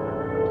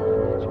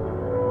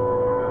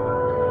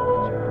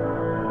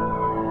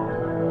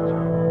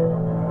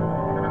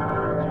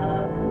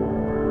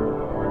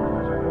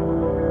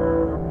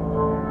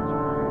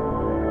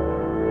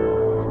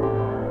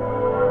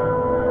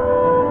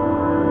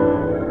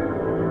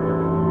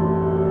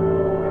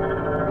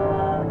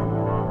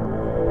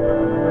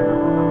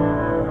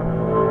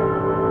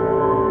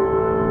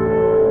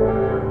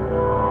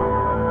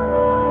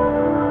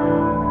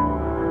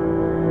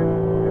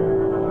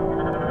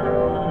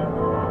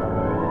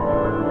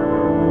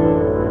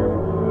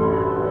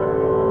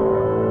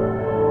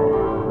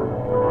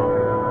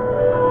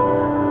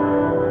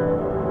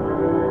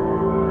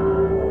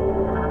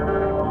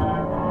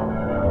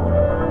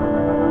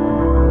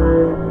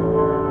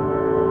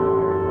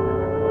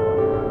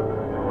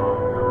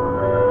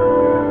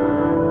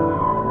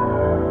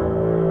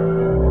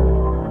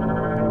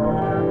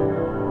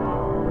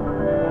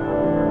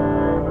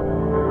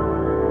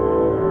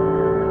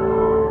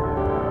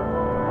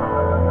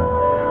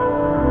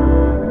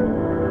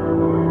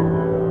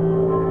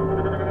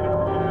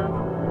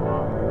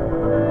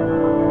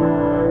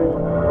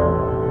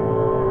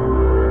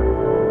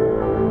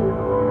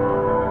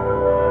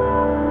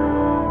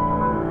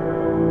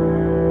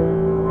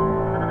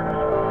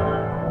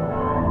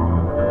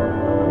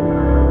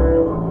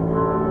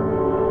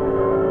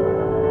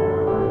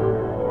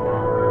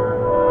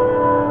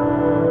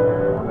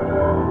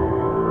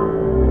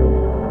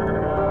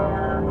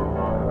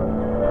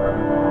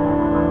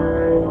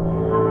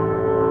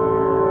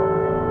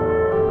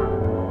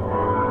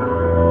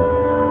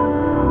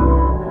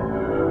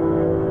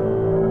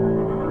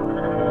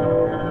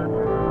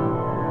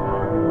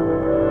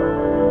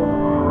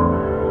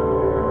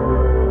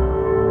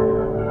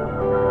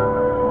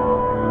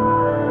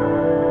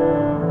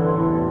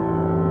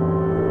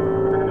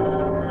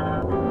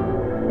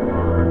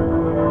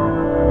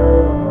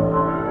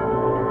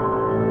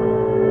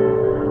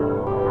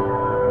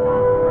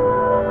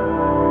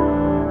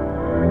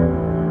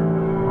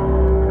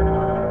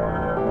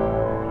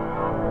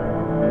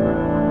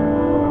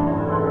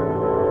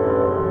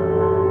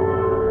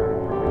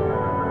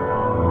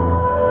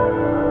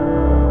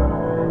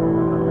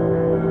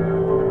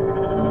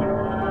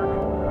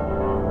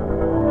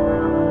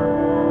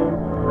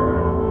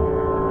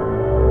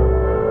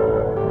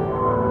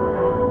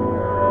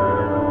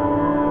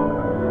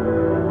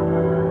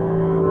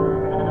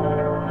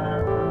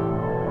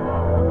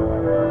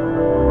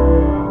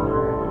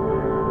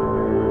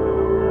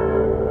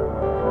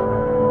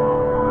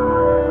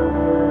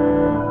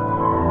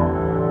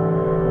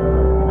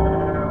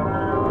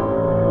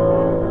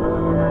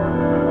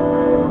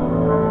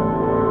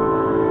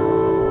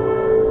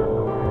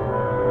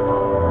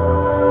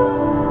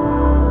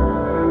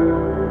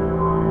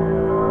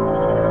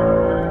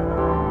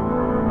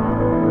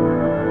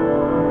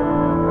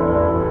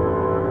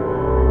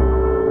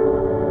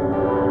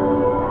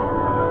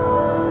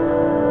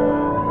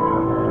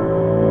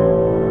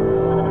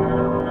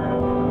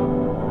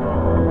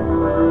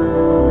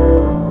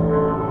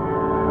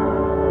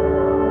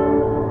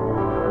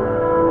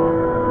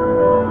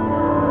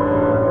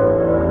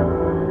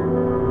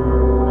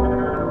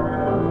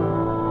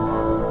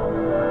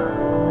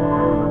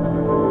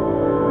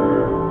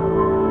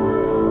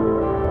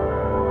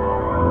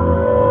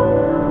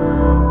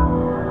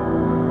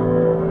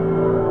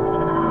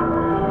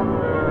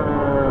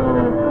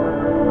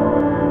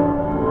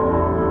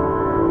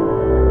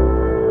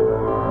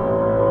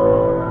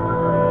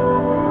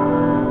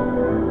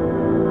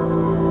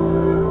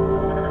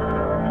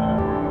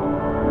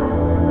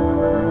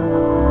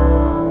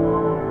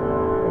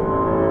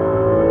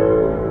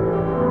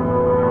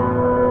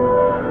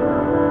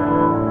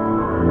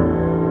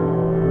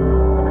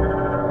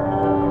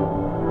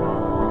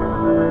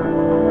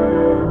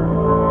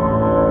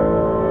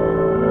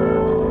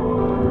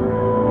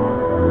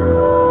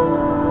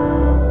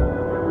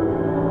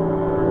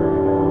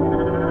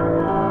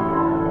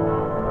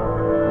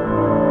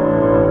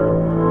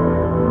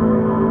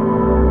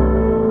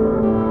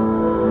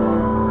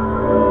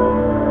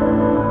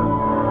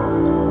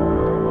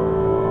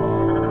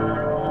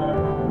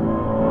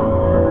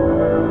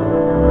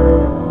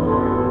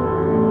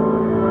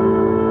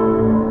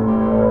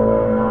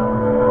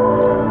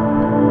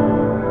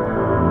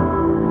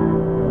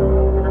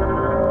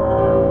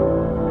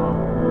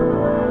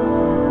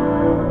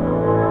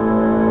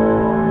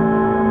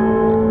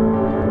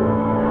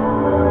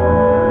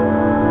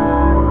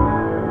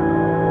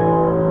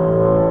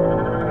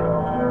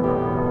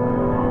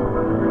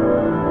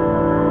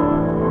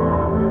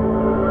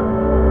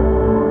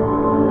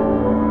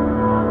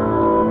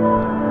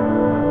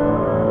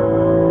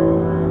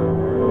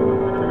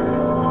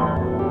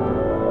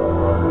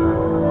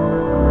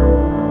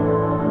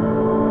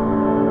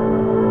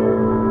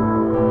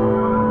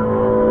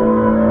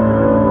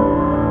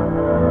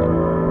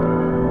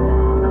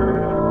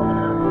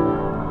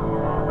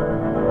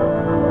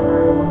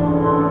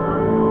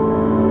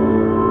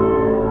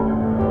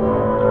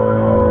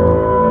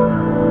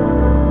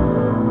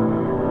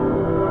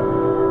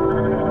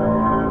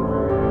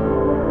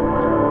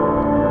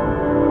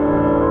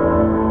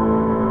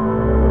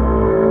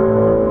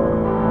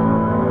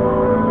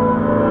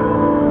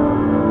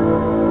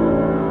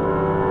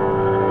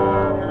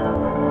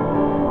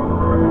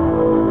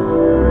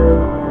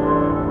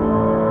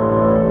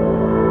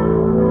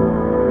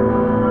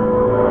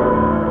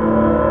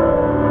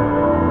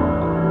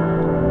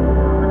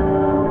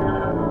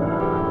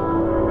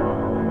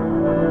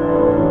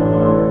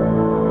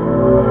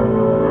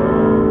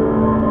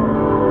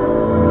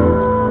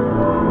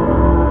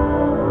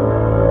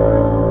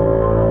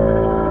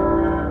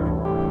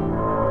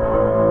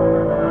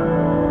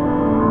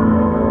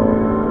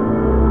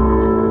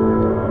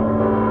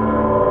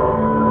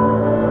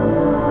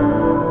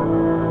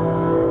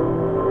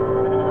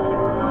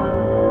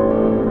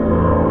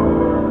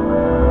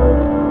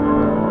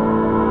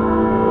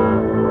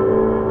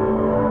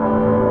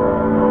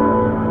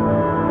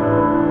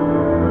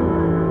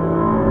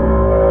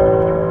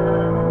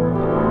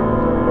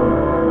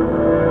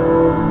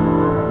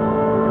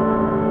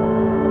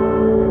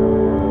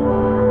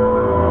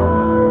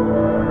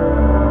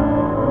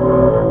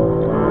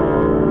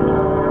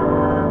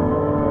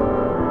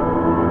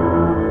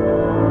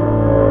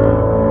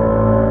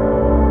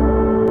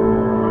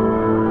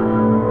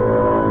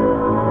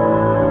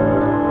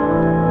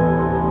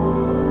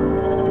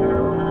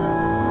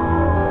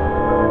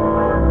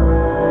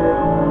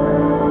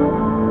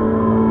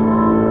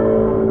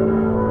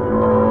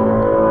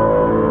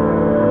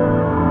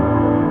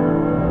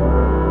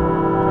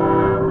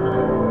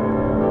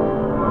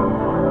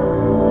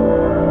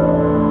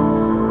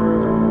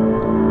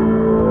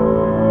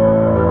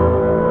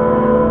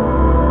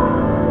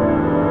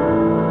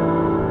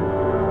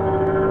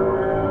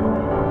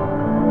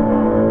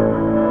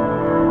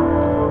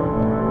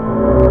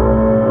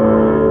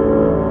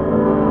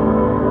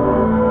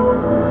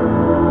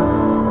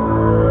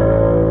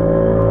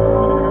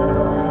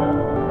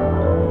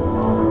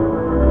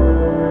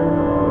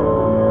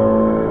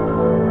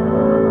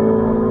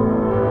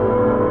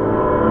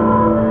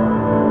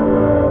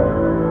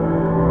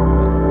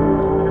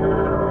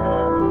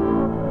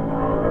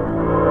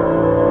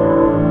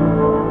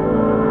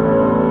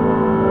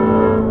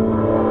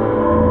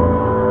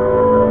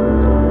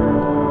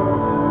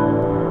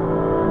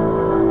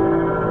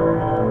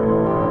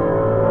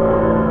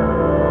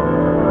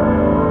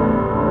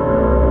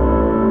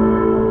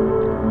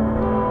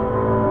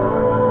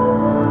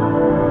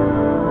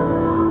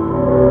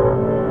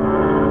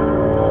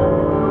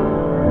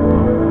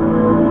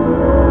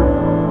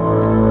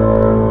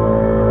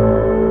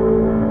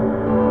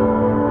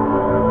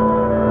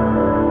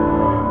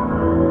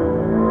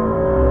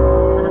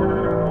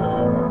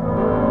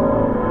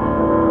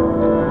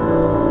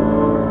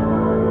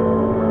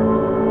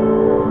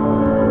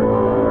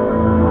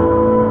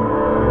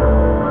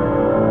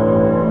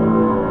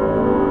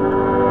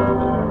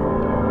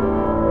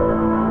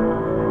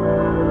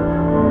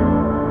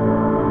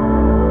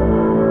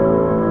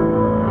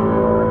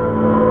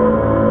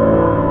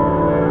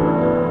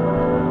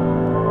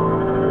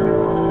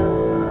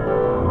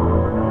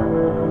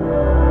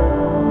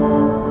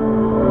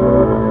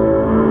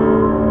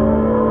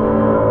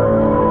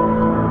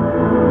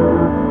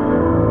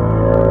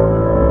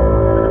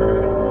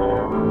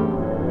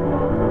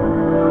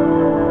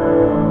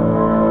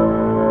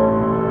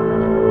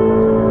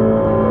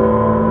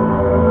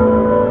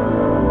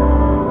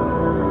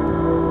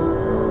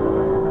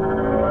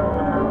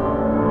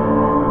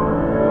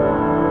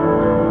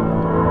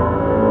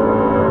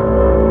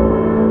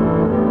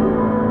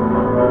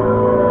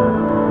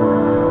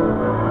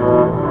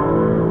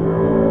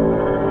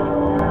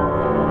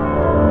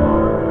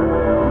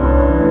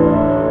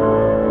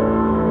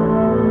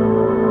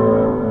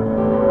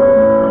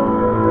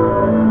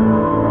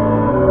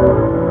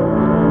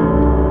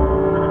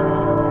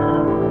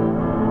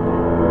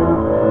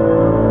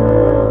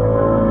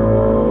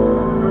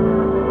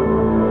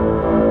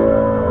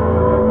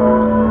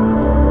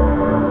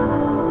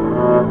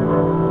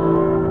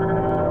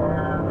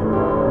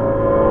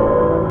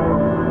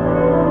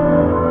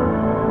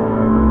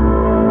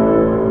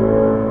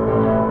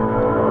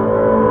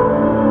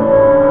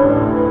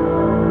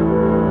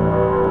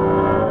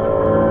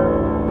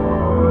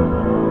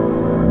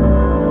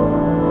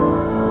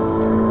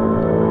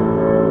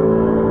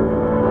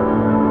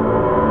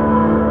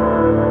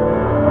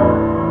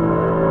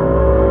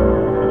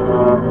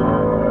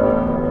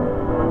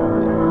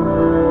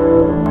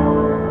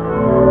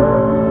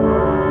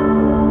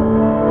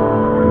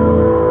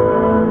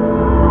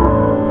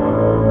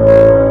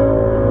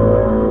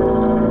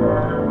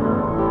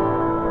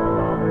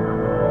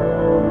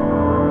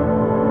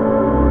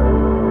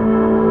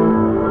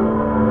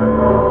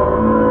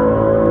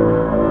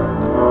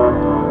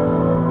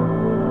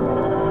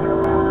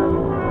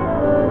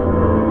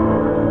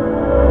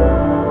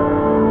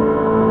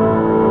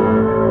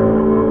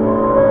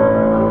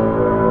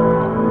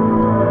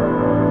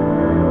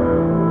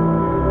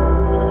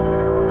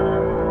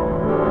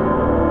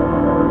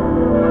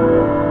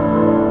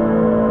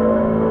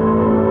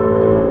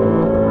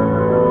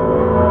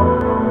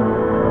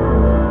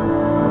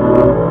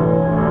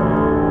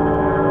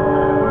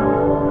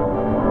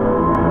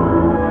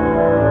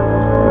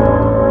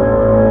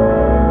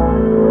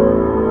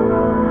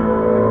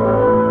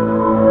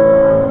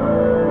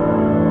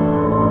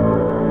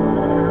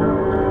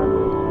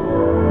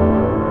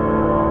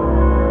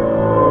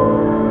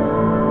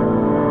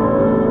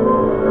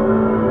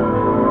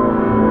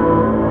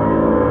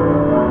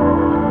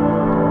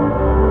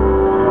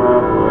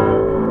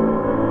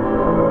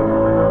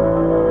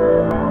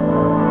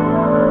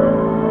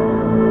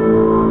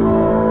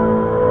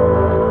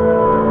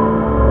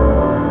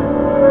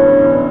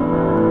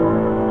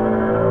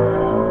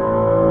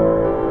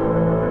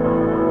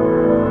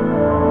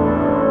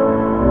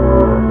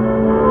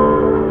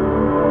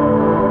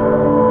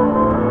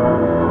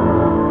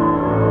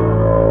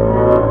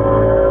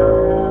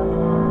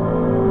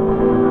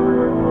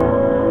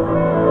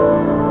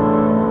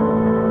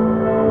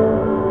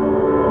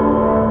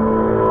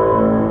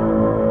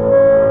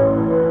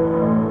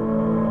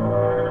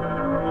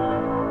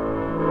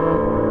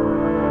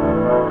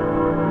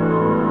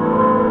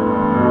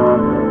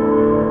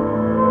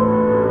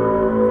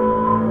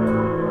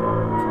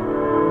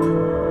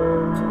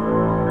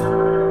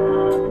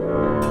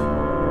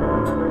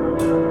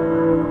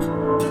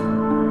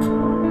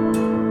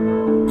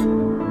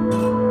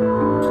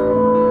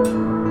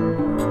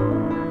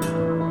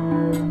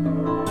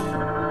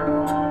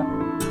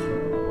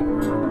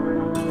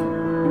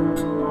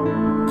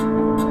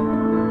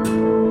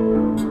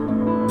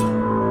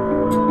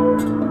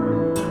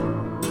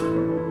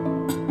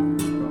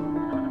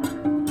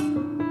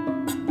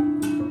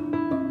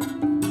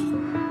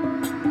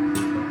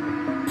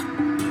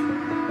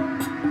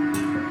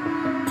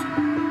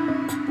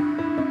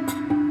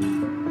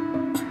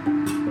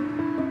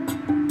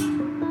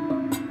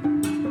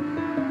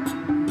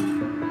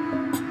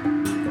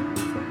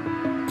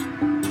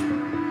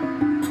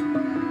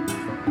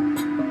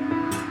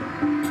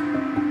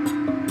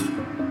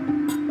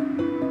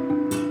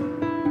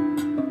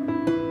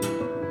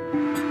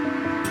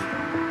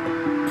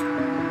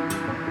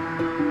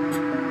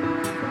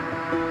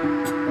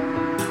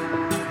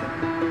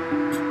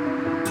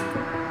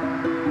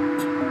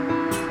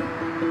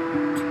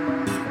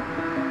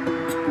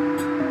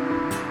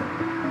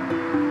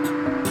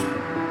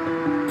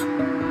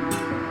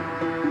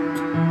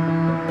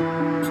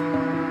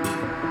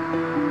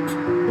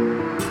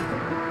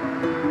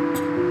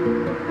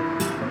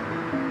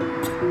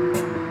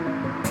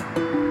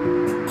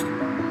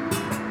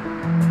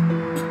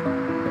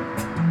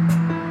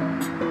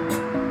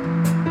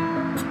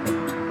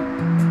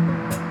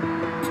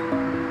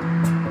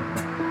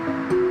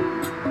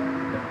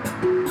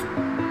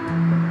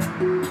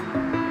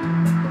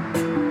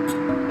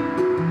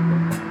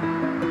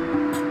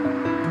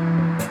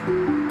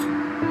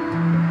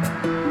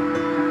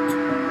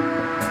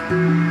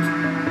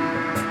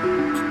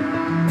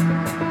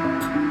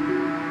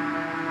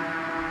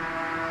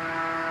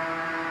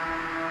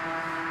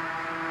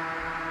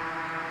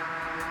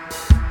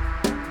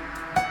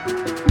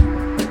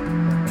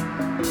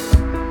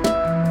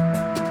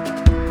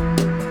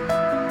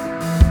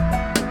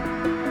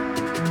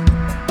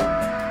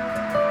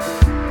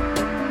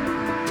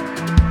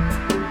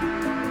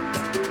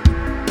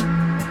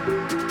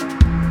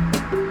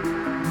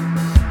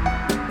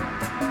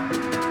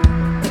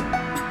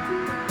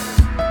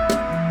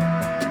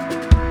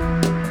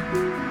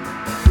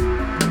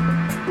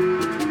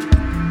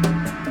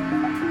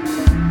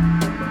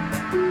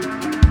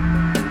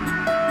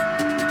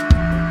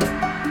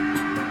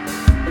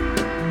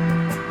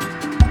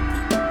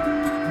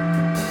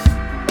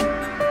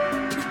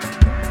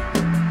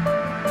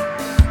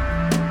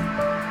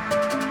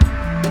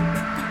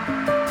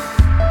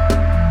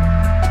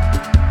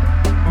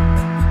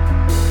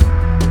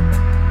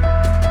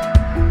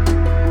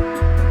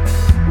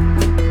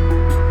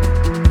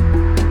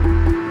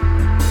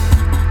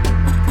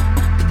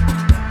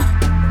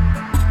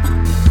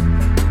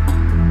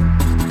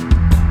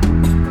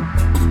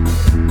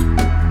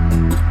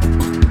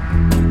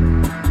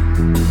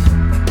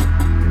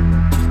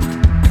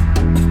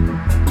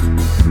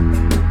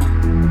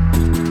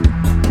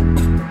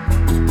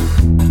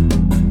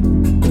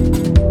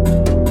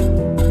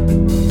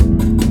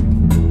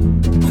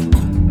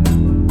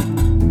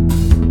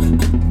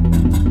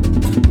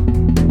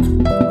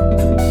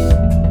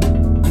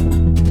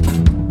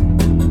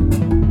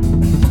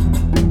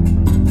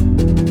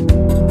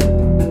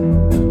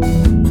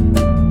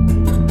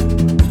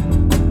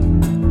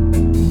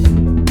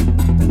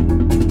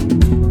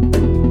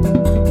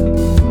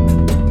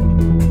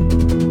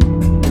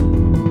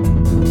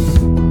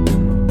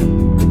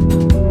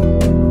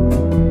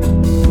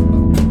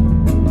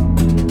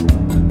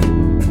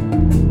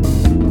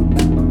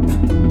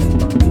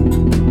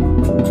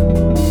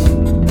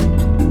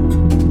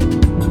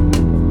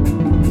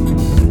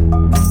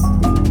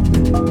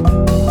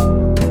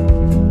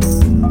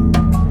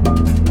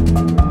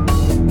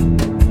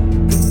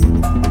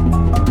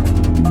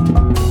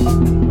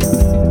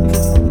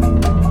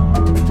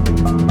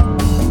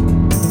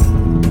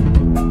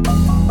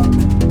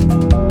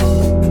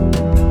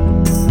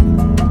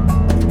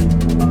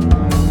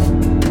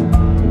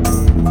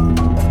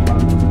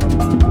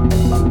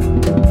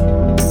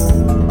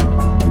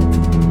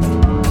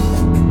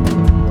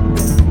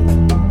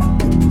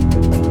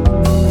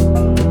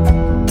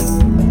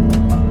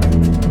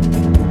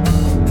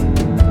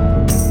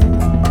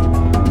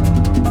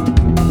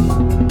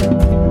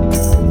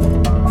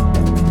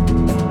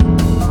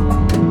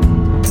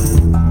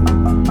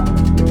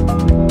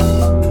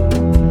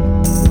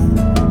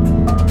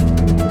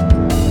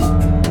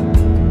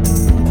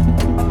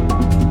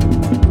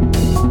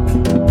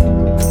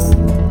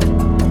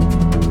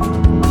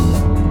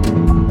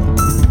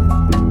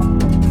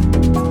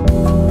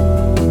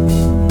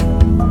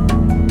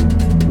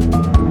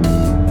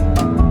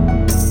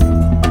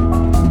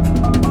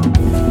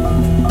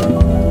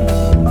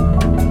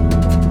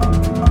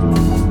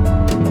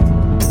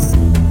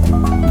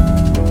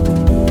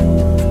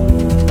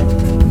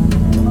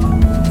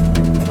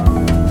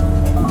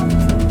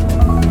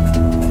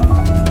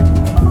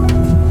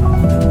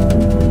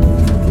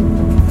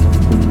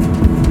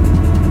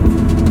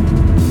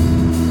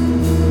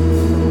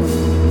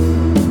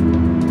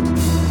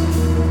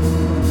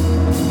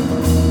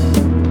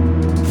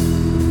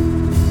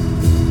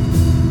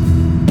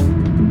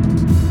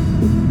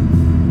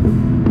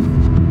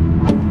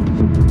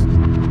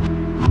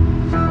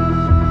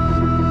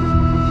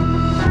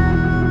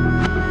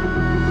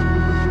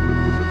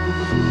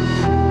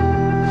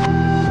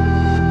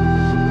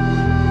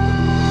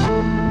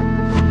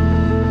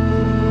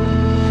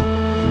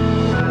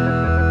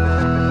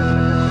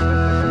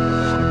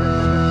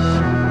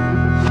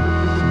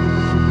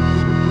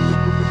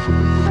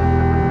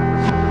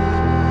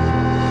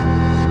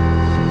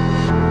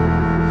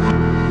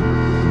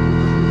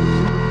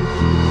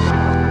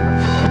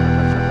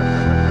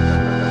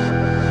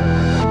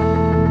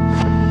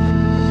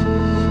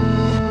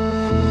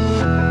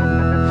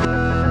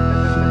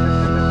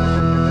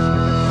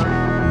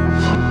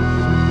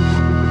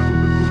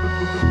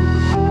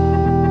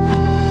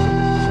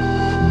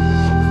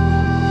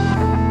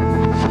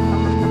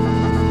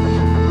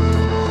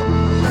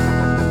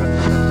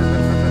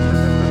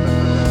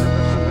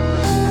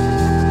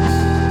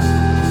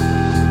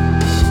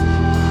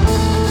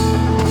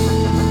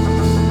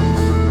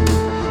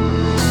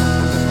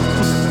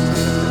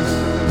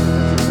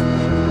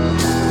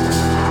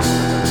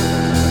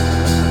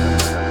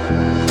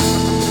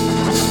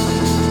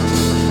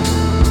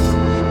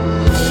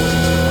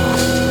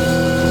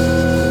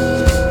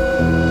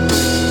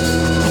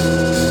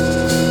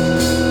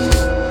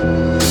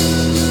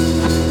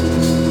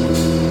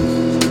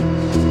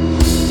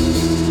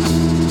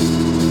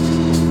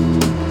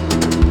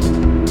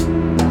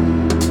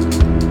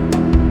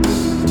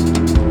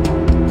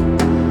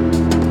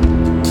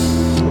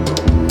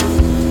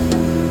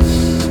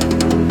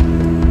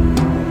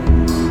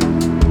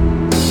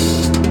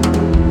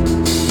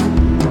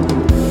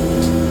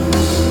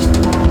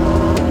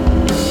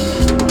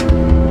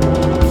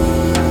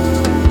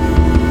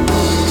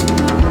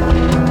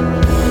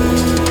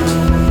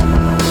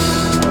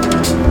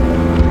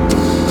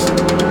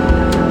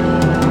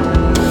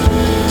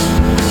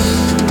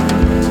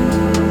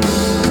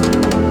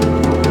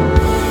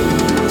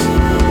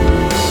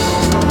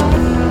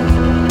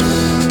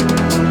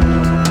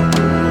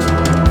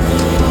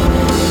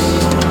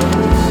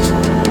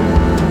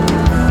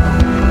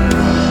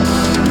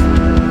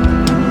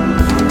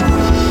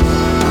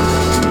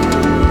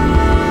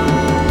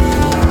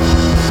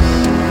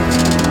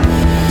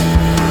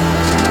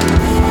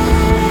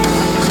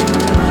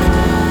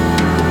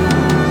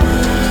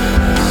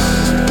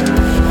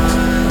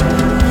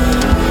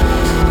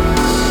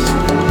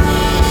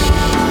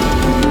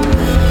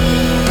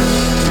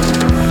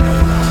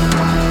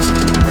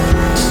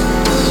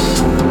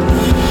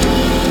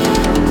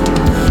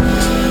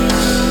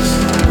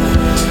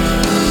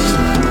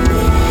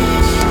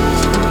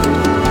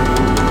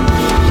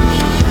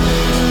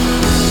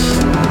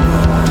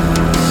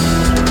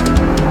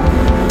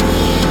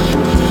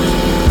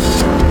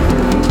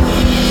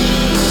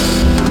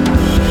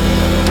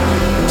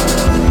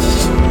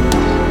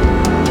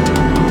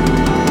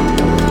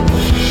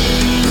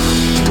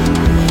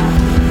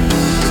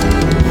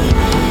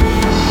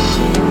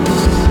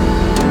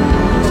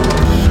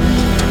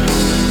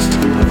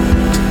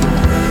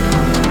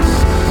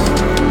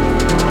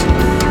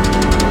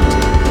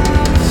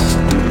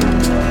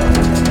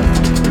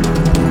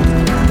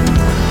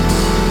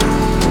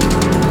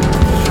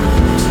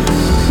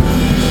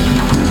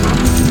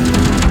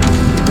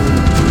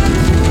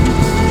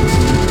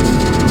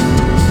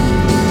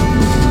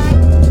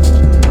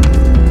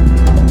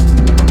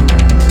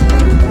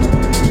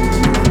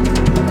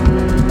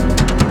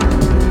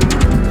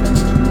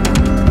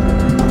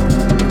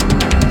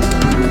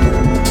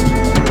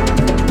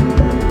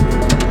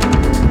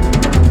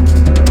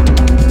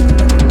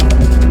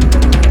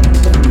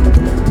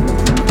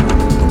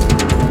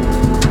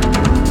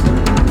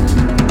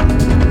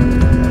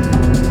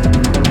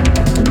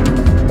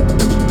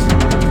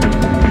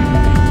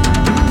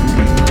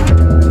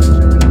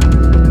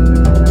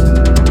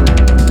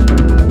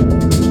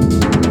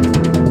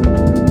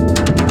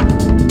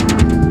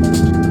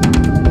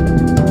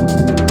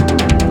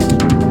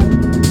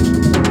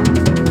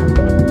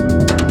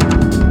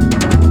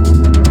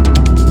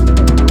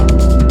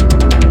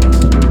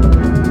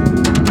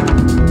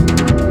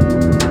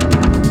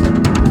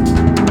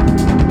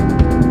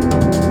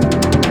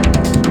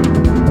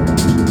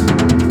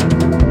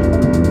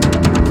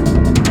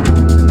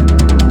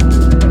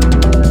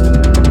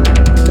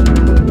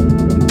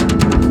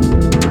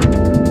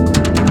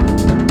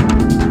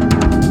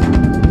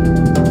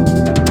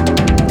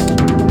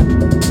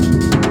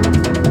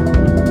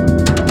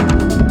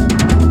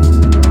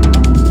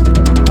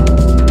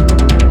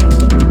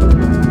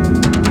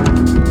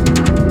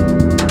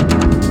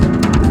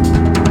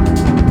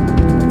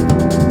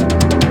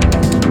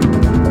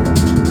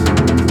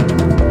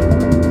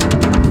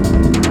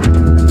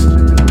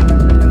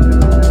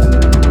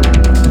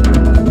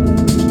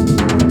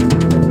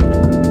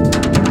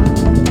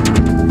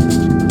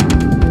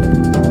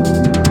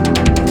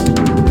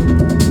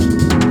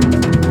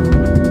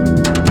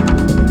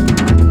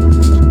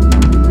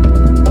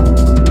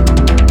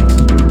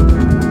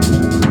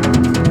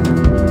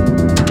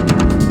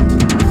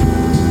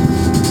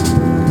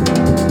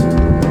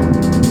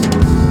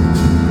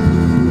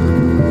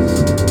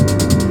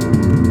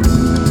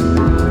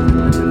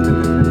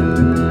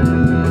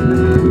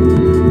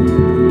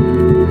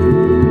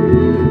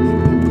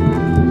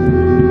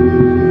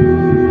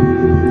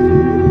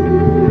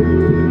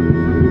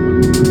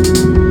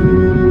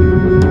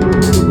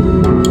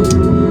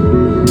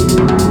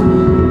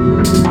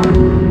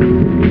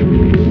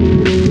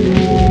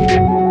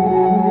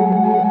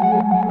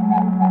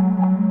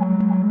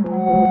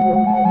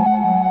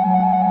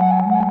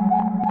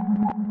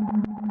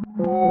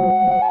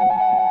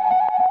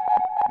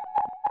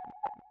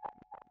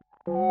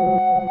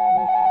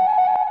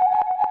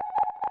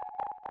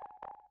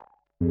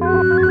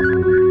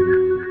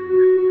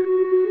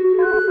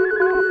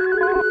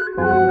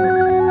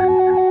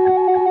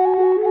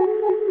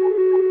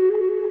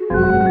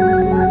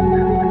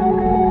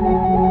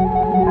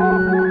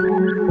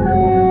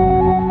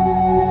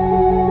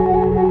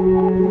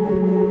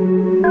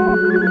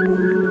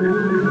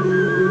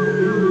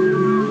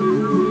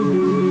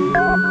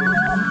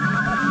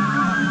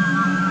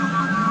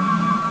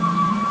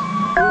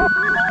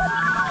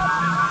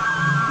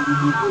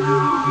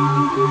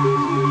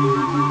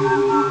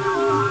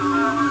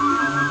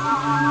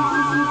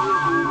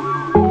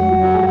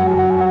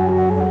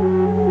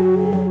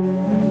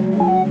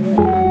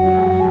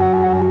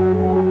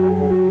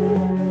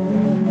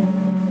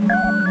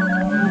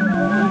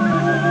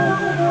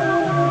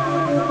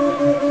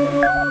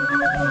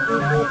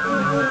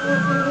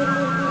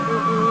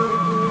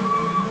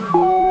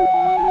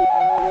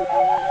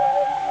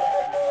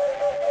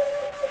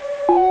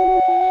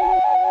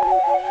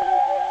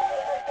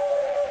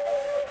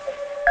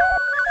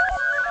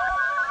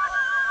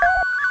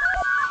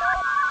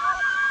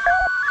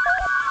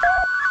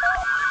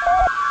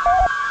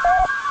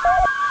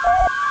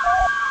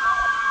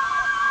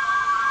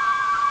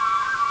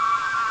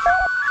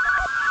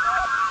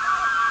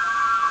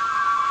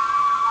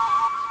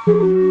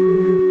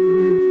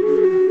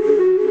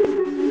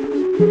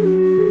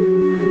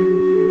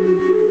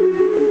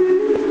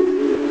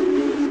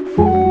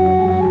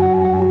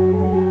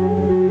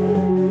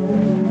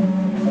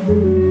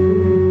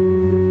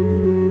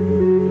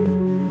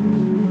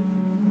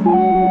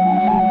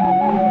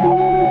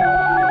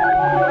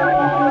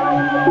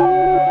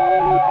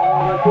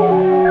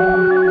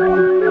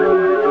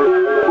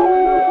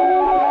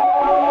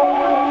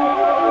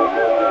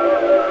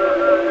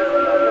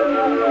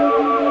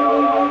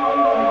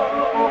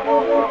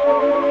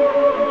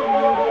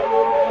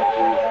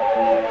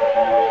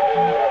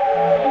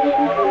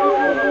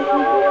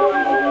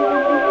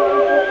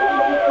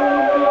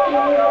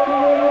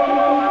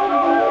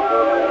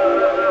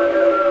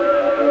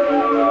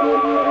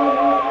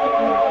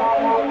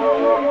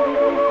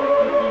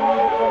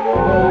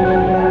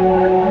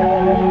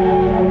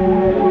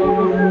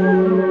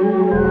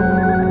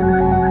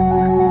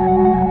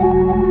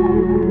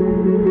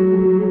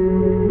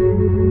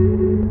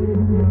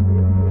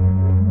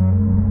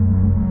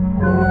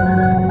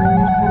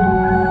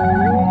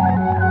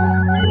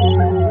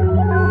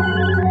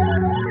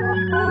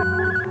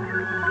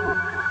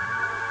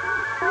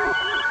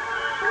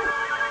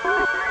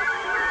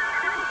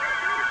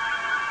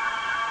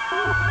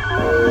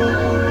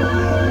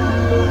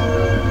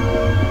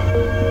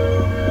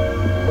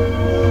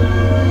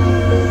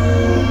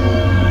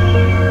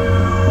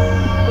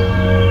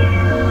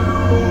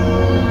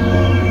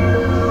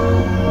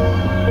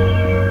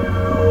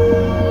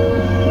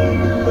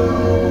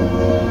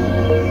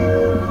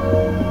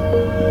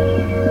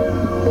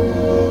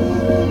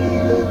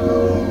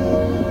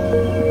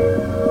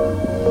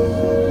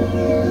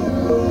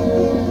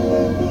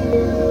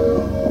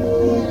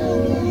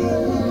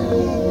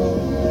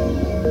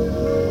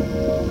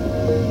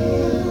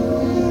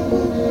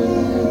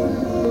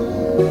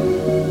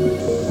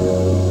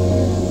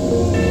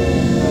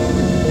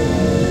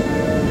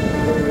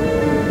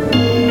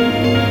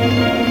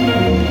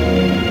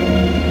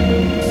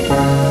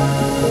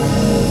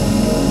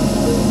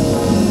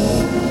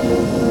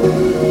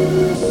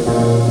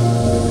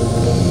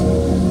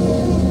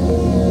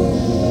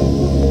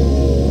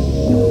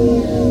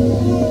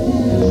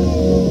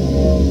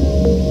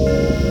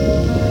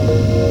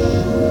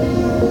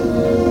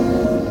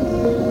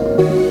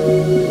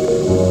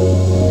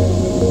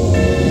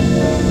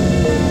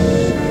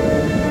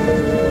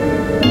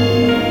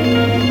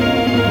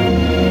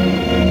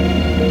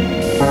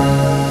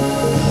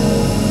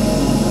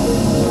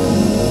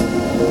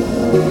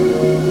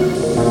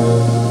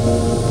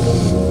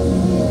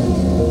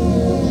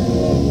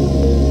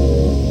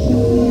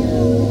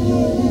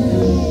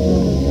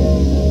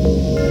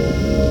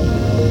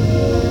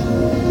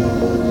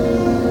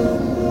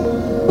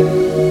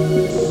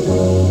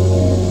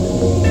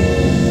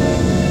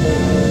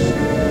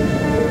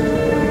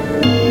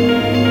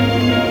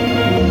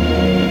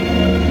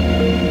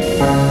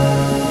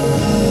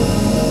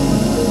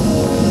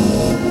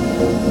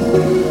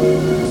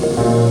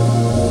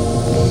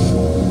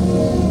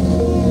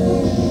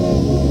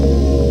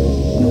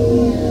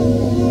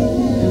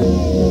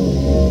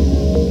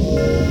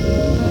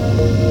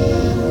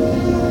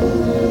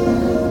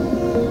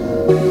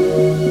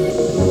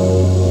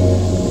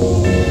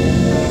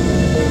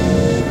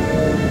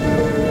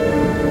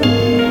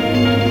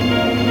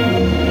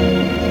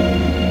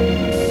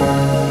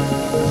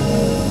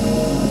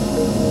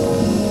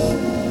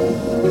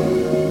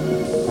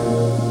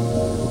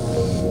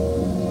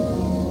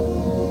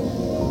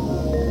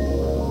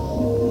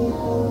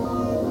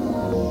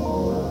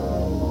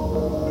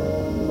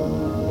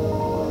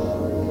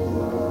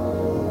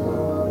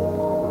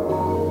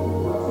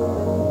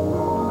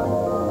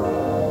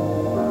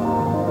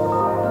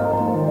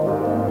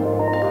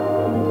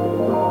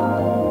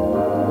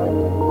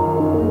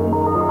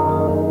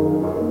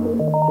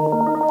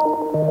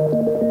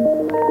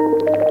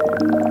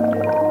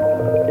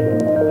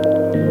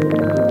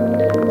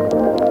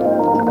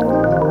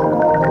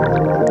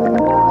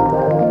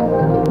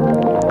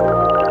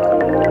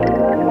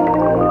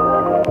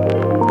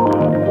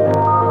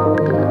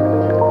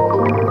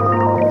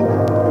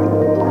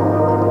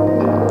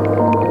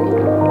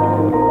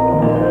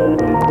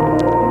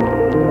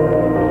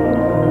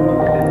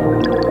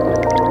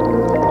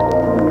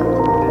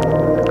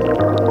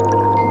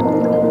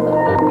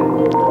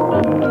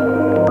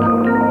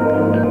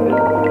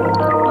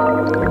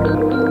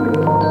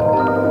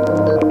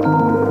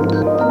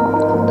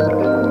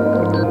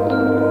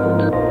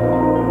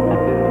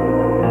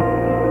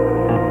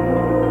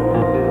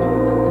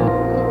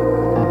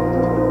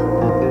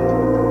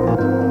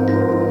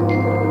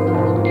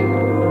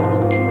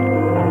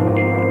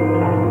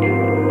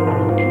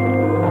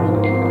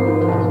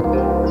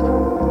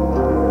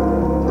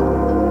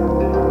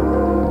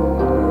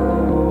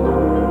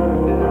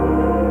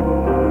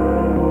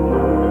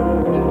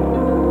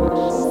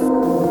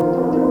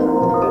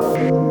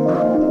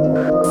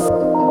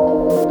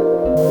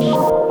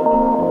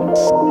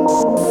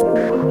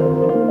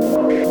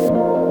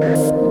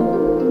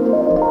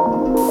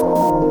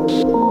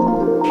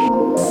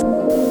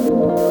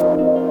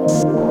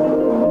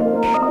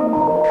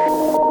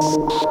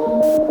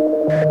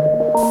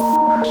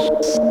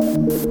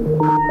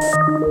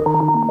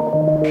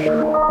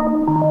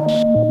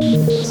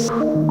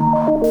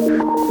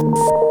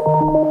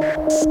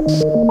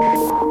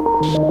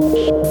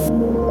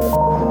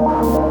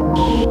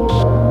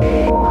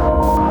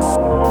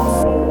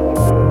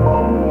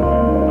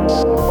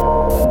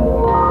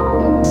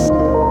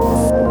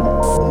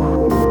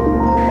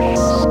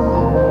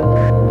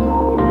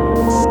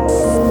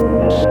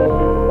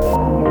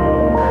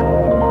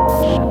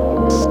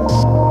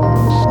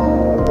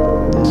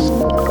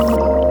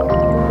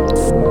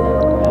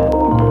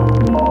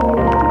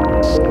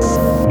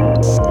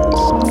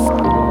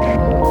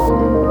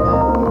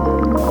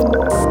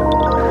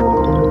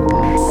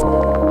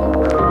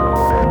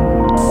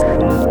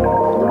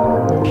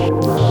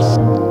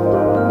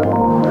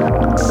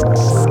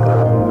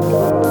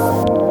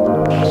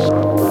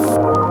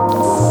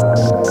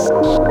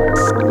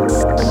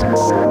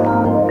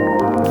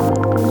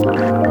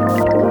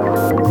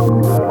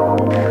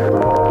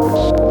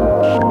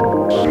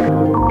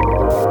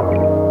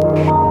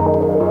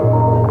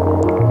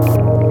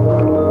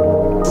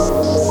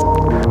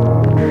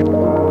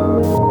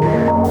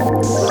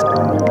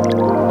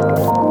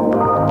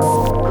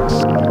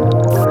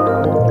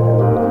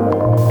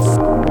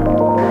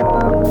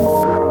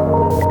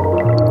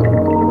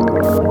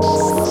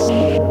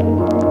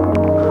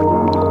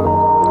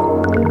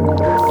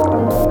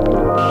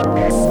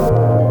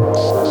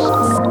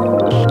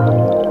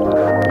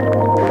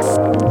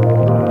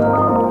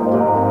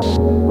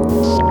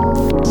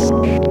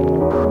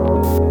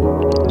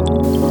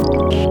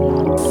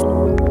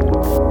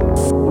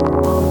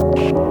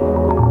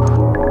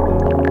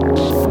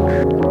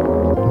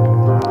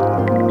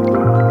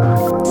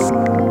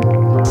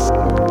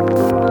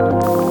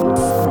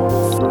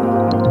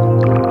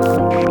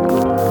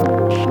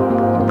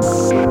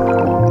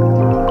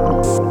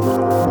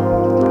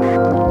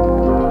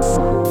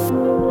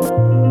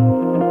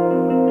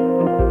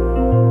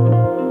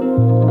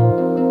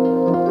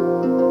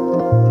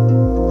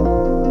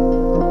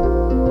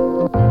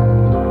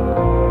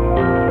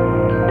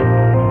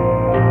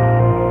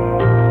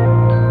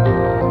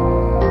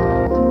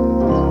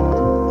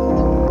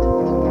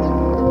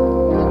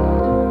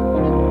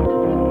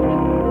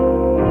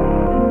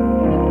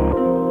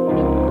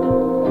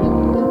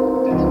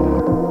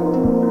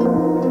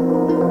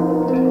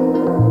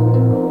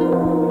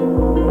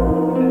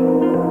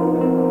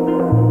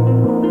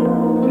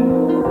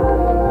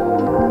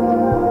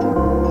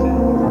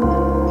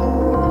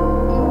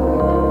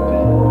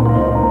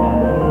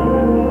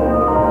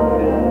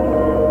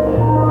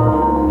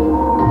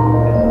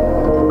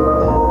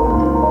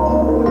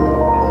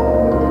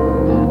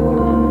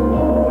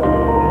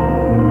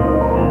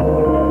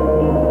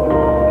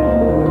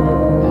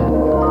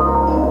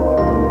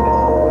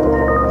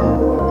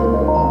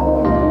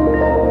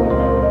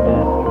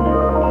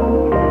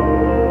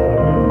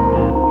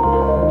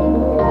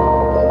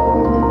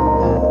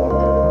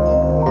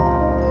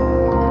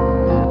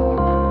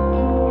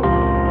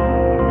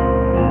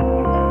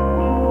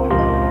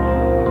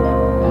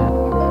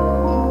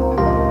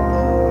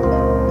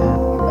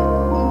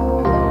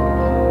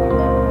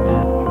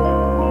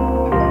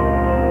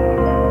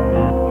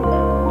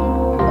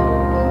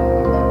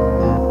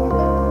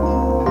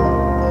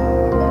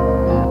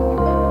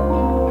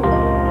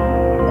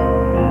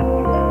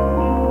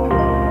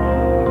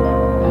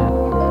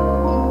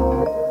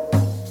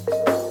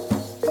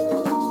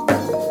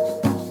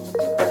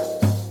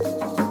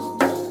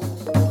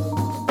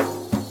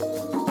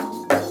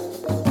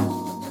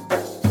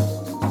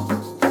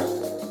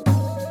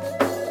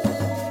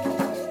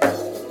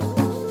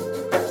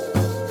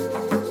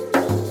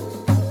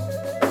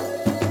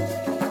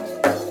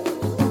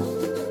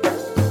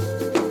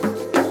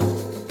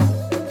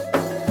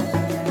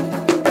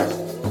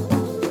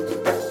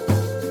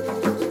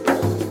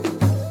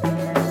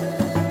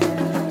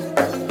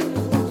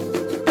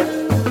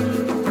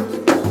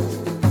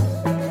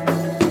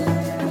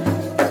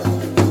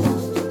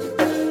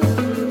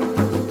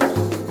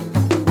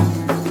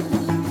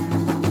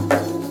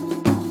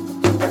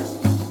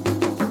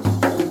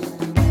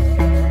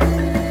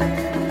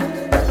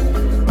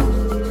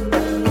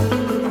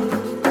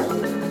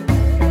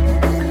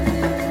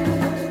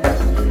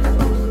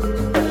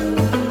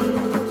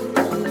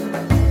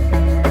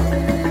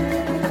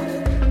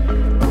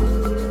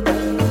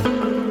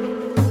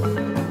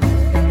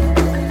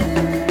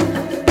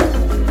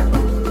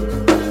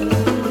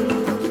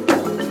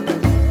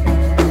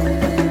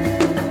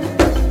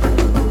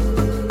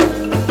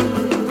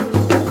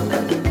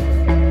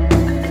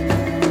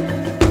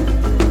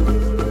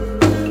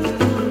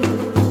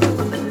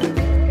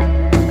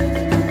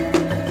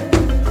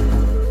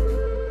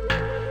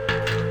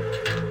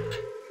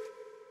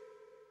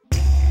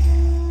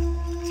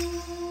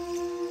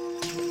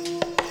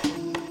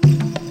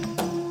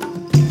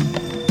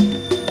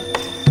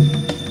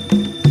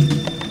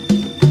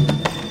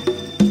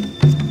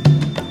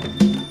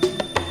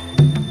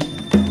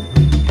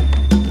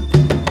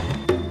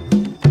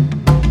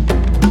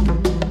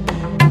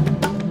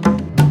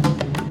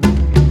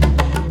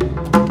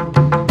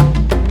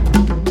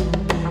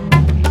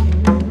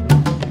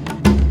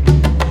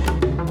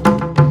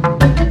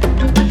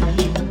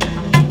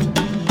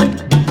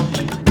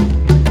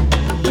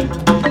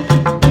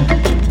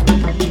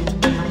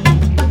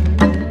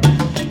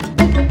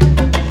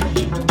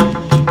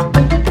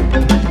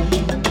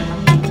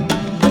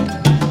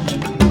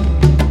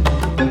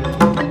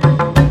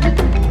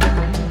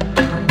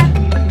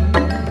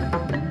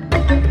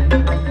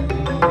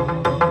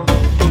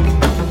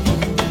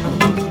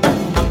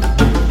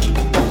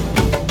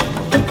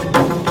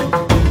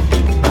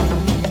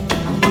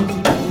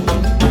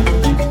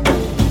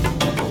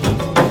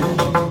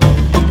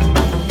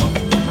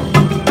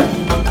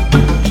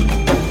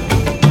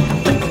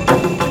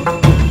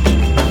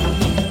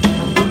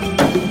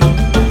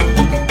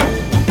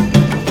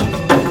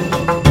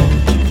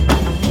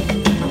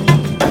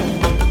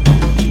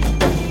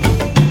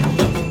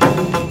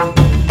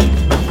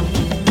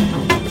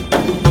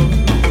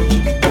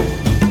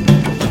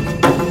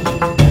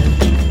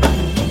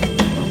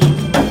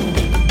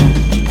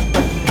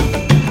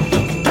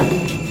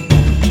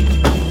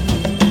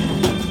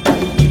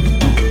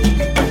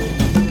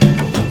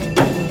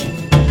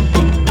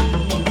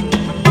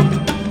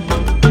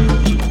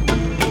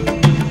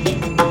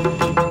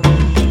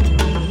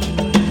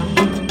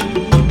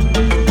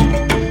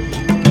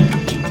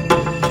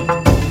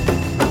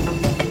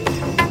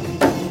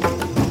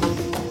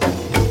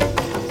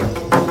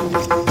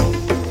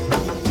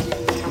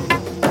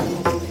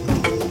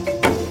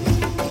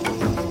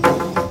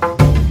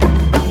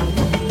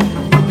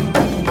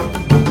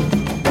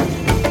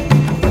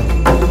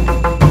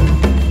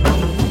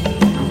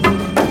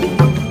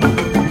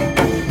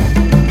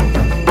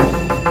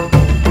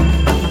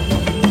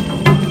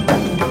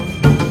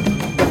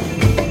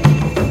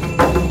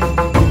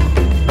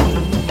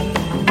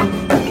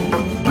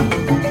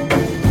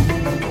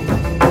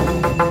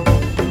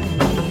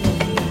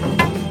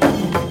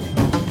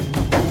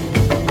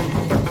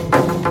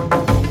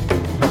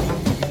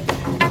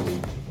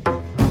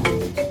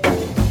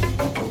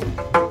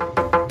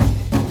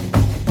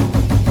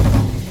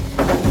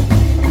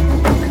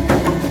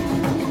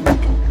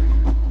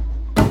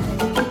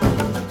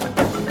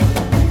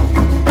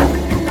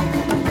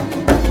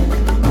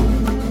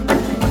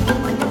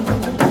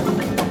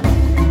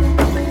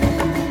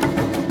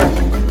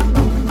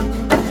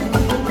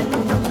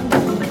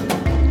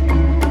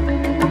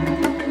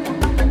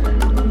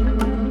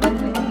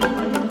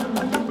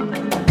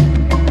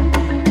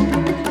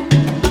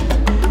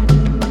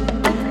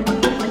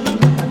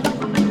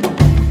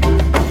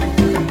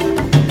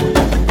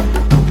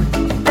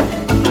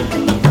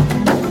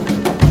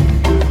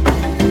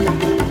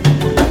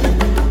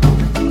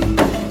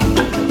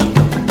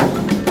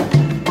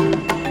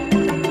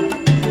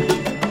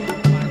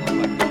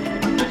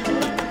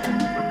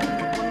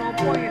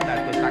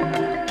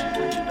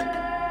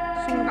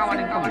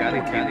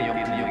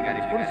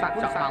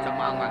 ajak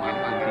mang nganggen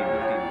pundi.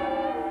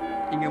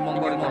 Inggih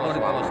monggo rikala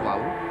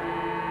wau.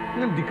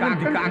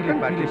 Ngendikaken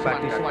badhe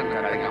sowan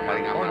gareng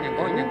amarga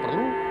yen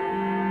perlu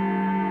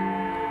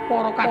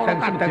para kadang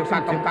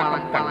sedaya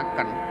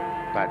palaken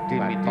badhe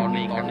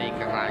mitoni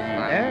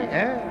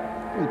kerayi.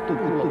 Putu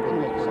kula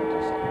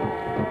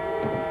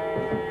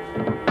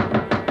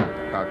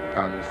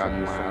Kakang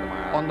Semar.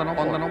 Wonten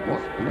apa?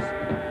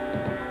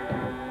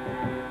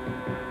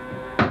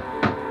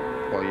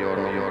 Kaya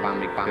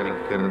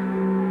pamikir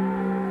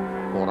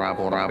ora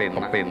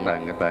pepen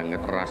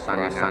banget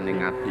rasane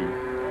ngati.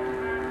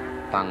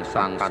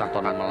 Tangsang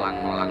katon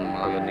melang-melang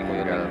kaya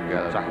ninggal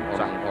cah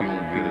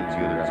pinggir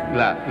jir.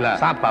 Lah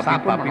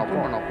sababipun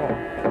menapa?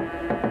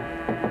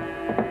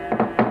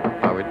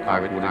 Awit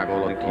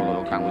kula dina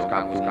kang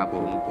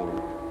kapur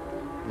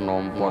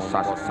nampa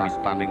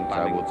sasmistaning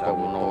jawata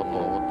menawa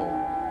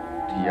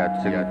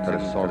diajeng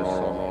tresana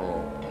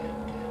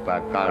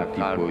bakal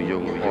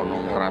diboyong ana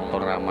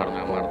kraton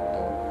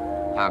Amarta.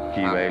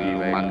 Agi wae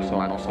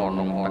lumaksana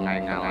ana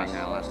tengahing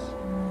alas.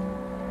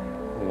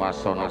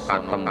 Wasana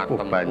katempuh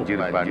banjir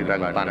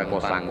bandang tanpa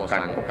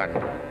sangkan.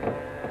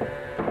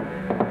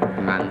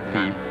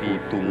 Nganti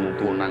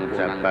pitung-tunang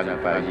jabang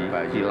bayi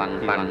ilang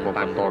tanpa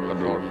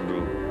ketondo.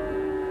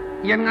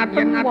 Yen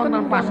ngaten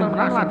wonten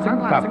pasemran lajeng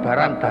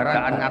babaran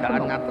dadakan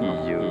ngaten.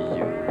 Iya.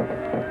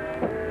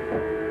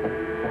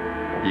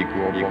 Iku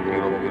apa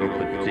kira-kira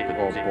becik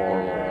apa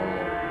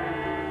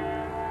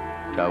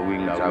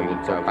dawing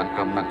jawata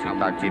kang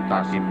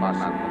cita-cita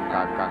simpanan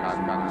Kakang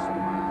Semar.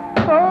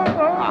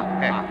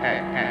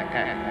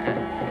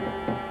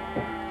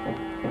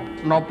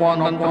 Napa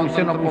wonten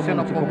tulisan apa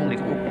cukup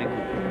niku?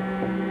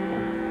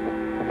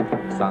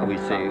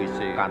 Sawise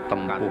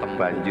katempuh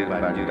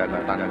banjir-banjiran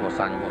tanpa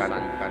sangkan.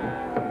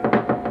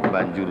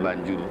 Banjur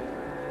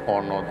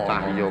ana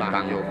cahya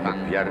kang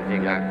biar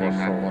ing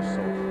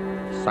akasa.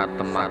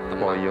 Satemat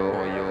kaya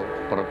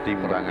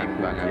pertimbangan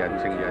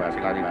diajeng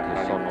bakal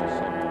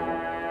disana.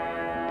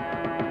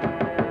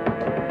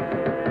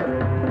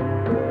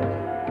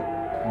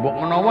 Mbok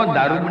menawa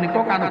daru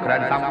menika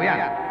kanugrahan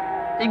sampeyan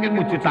ingin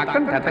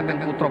mujudaken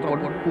dhateng putra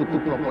putu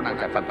kula punang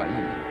jabat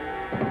bayi.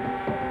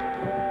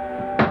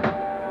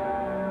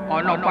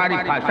 Ana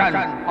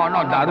paribasan,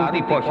 ana daru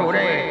tiba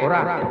sore,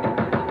 ora.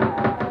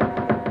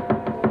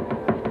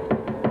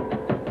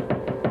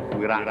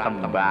 Wirang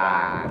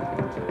tembang.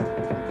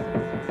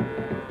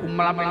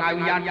 Umlape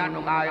ngawiyan ngono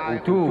kae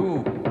udu.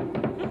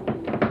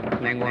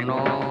 Ning ngono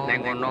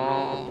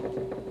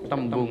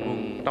tembung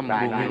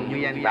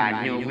yen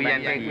banyu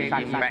yen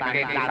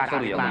sampekke catur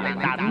ya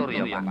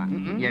Pak.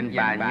 Yen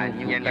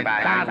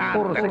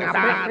catur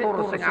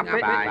sing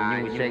apik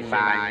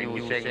banyu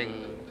sing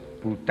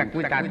butek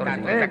kuwi catur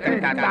kala ya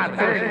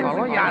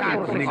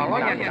catur sing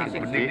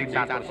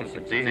catur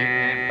sing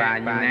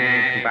becik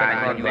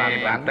banyune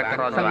batek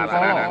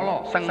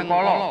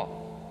sengkala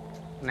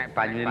nek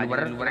banyune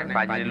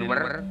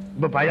luwer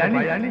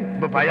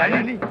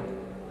bebayani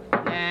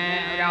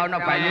ora ana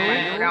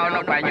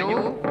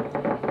banyu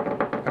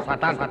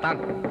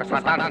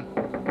kesatan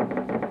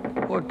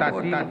oh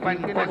dadi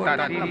bisa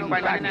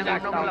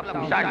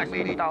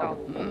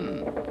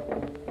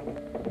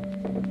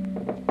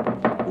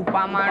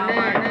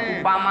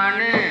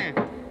upamane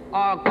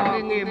aku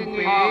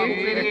ngimpi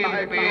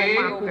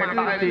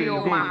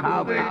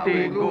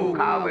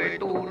gawe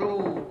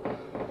turu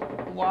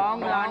wong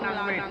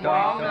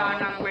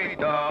lanang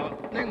wedok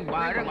ning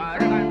bareng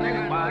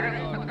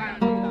tekan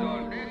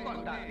dulane kok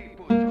dadi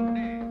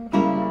bojone.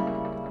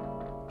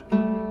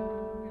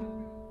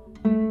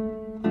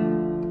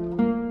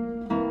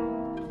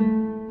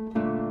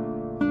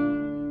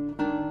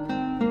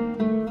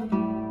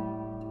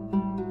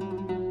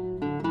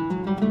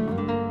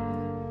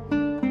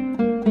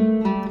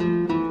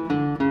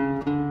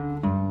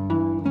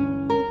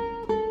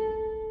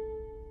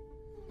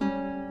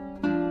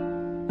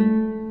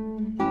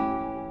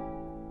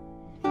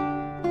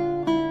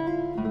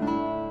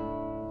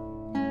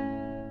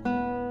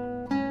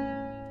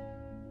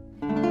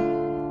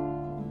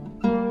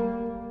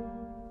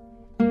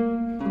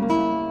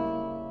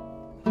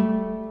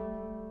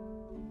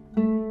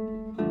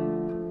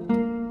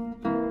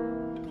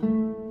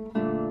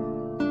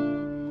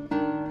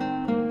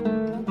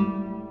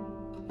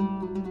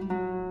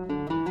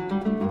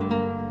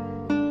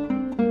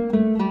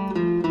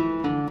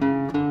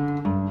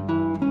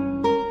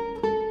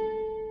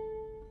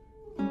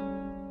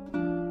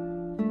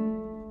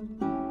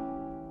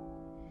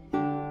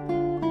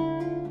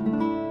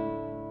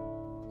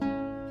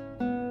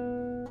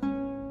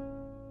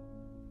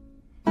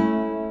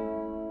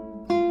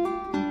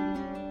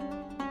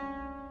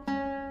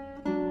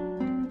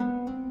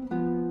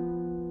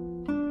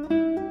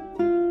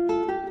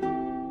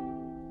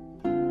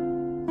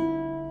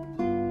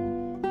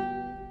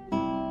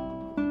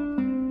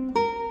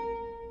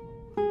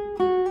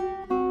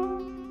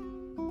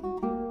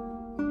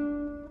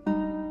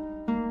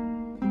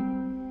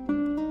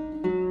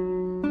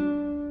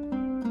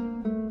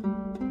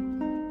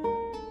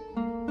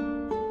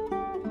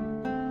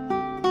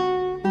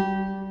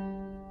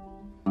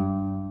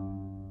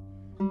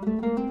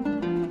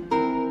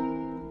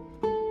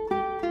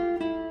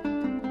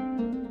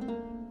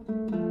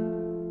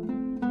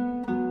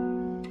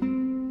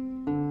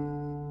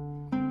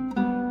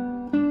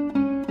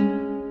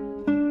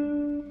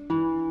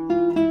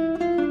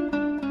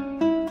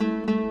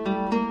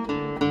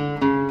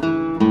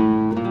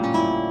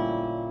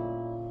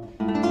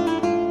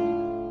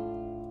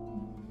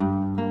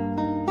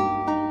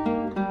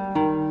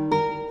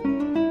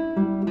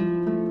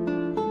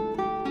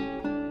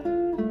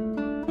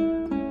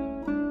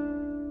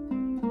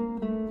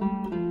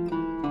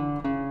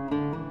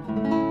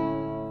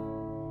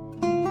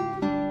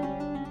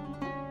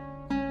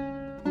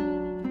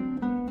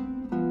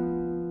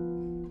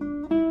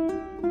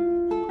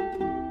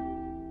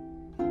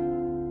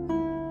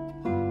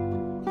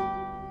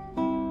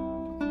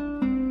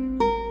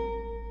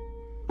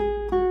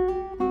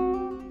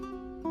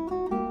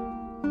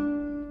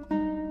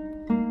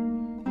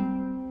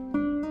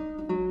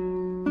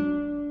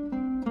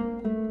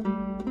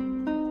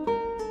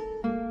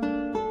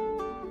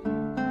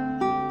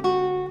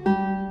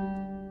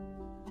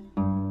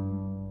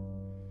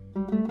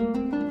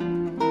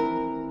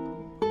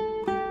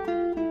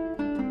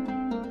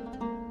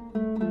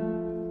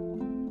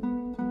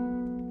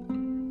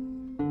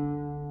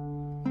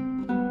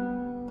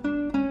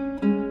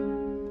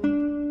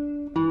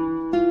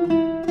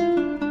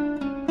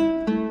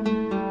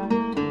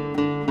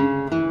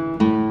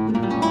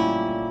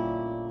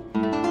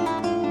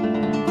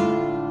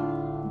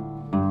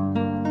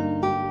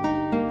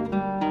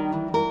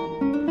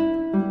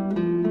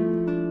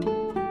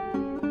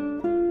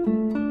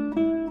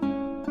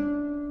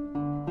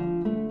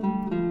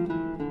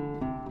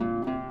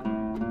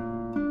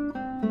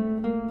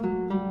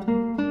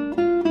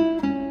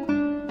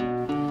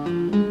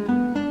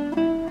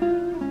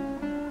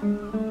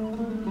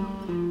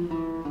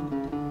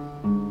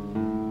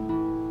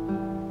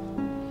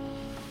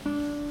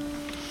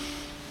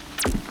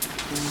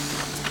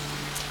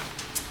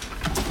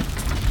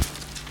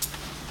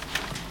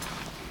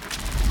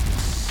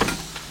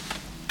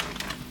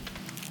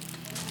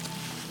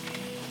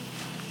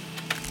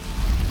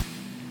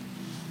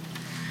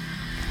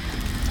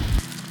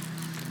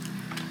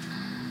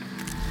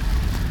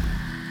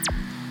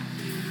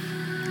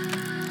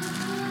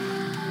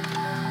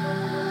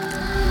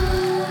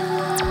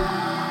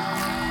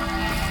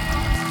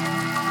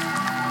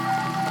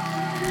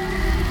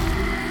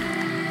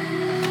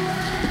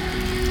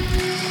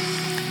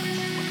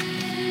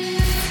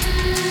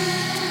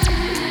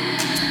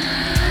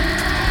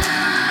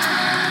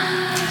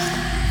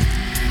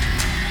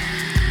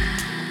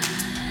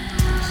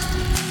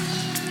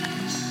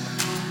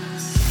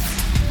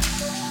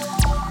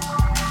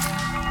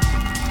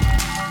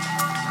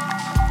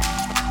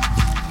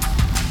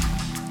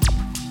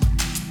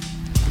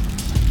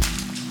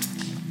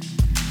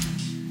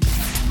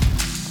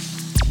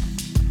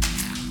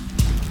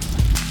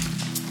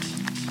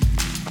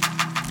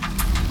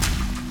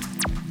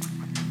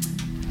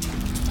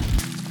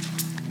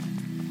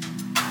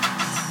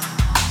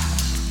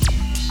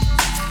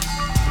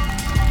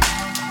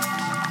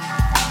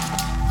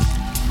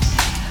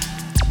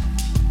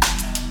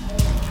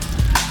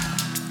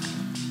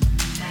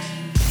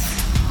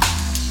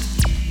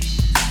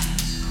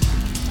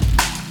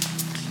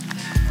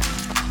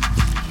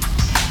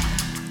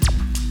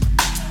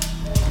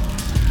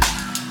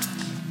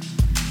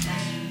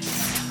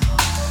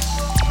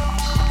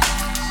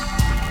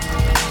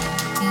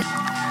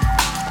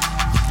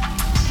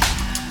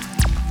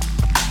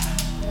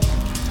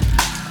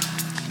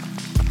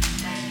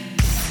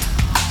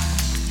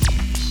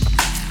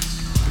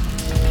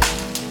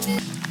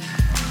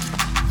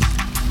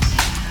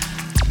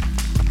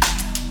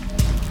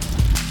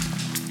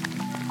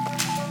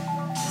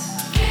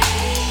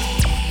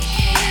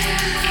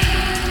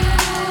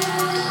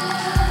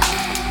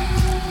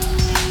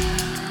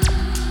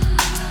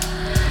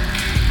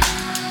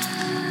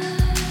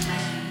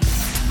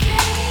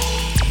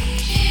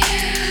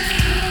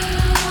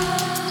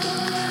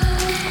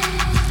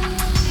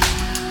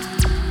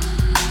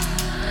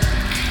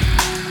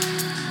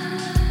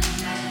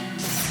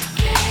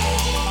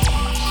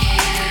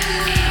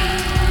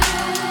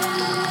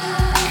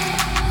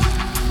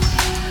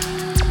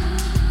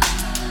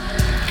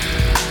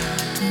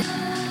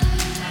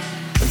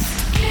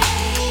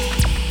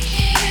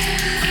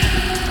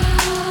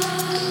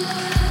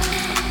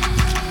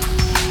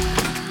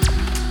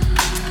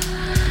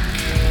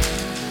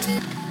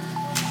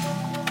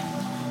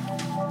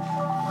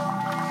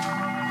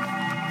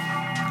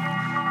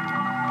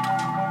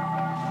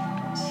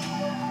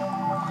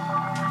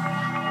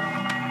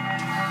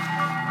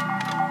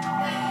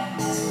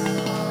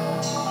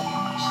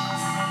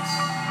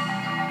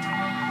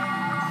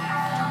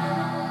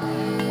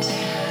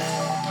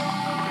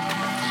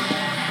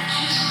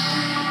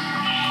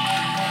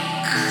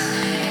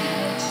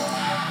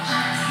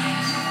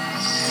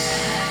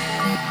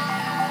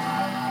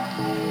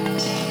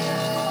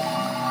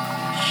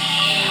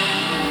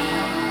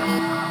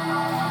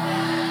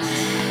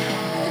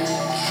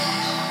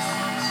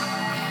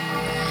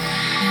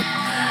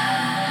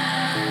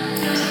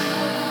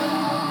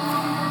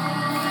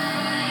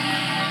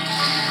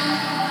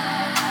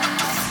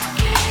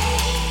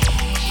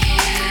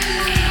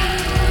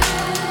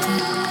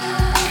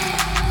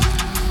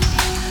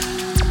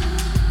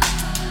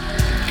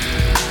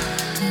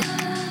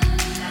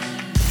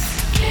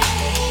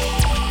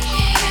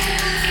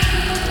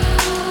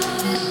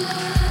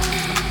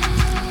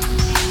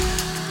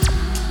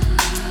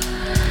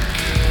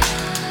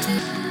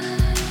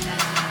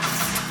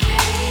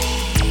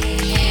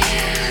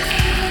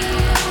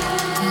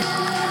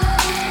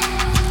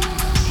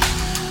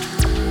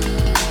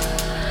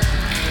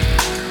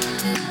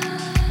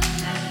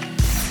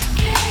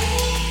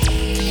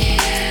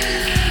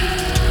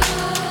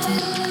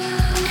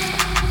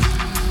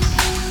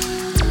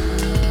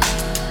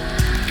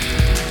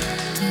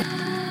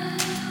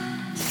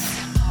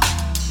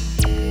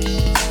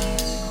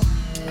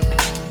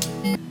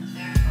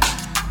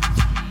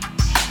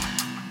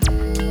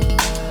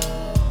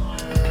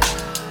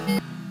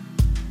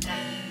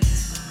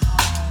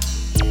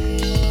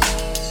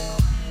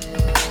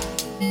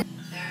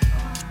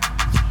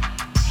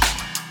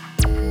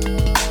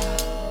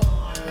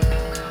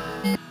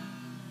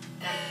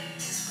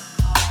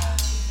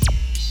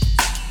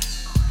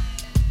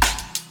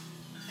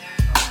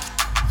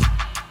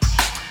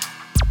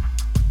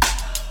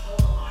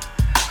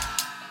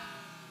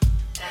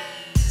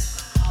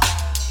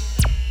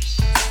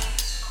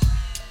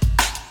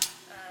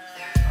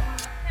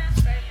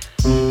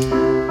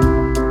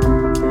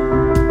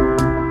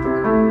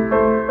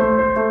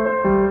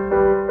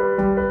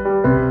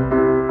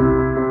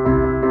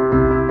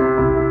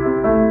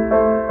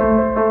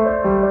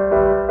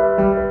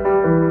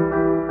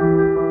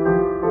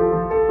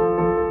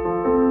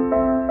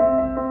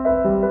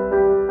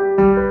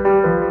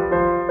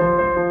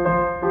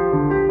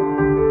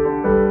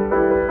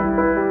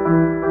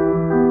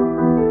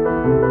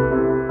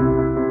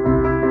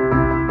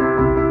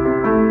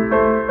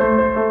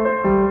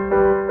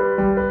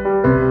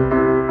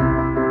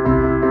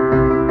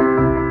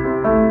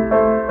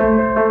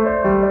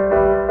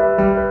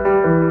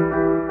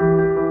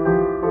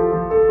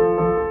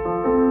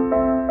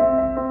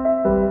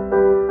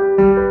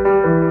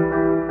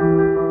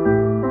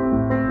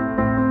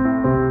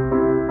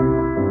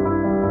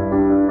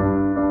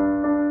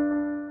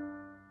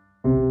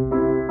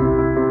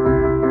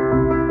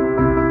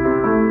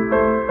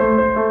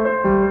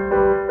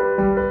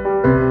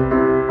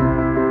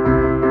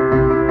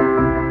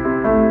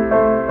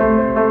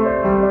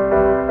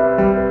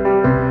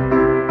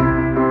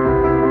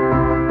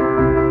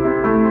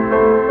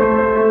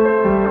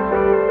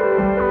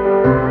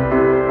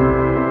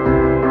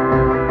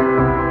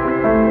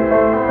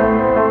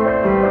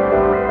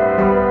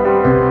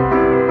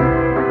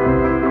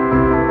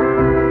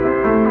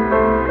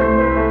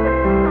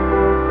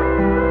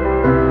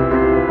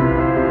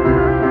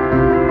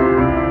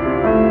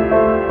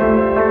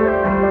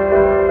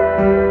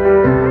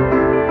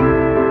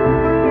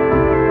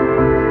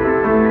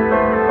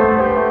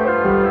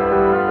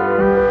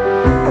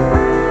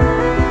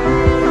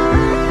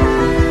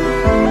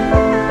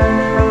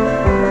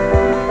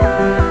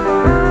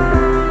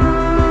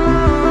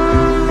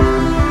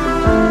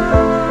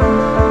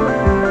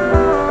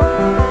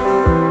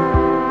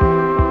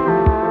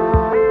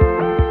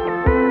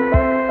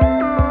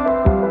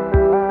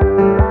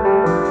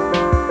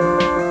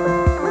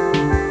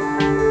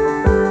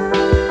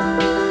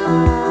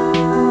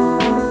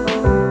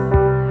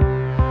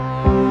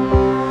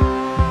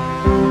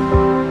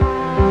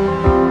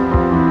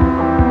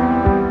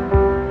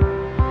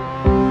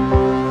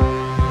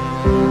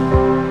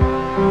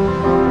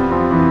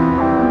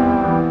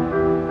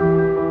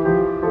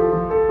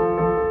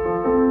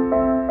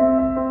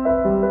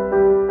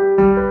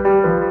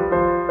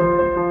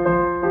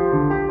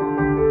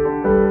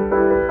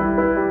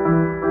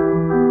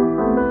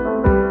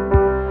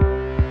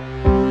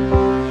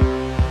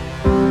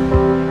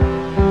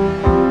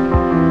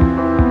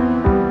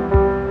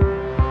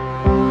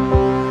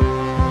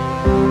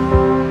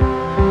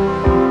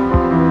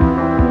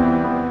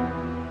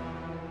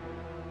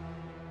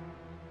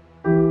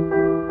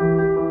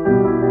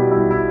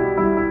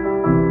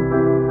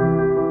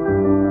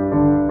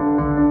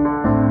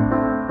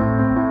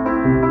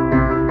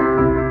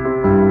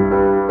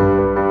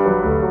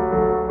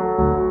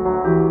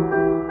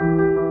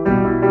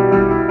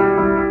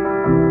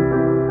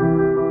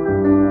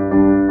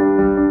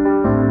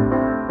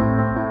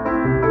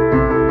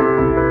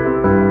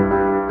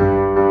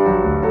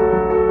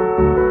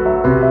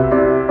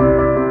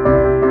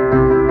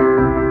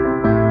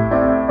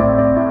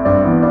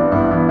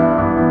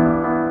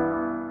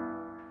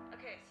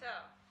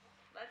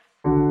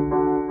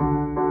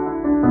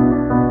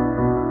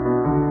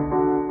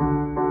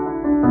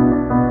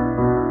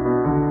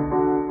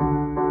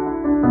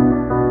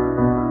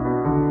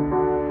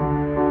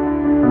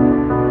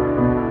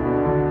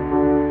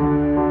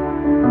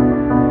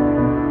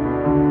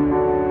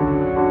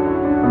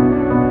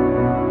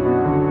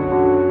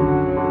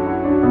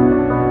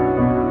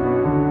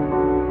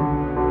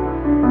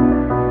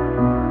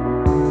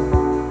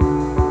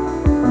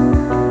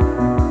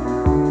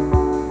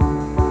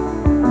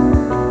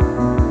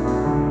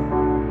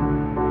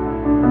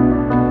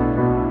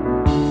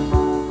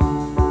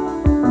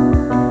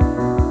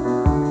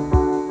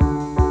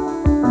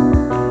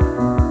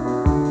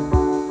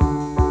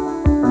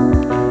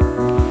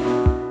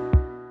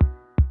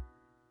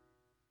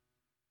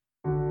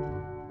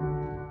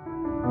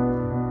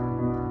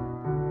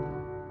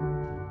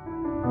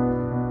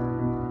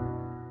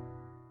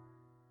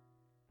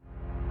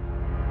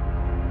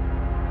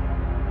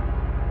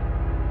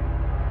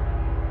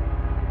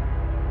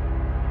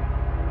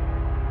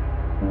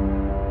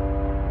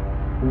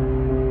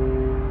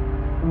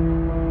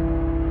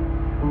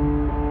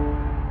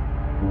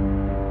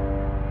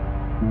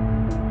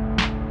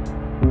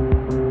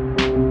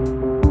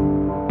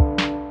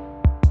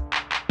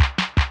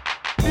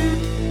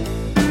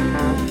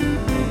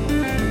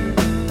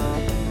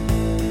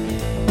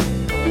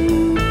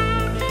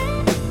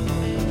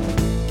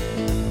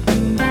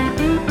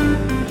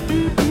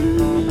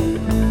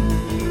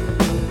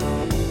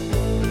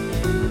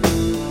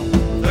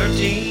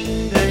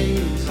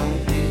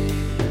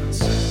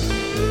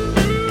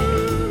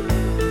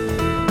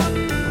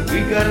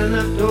 behind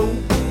that door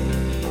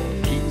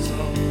keeps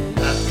all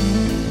out.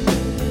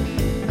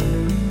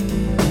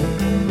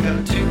 Got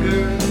two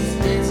girls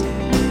dancing,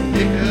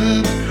 pick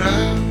up a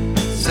crowd,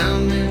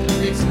 sound man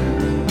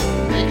fixing,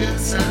 make a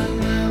sound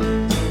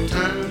loud.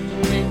 Sometimes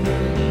we make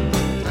money,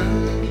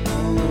 sometimes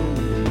all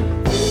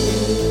alone.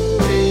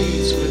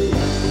 Days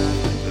without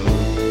go.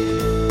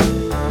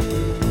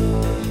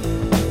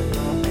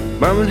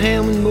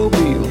 Birmingham and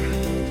Mobile,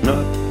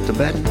 not the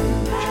bad enough.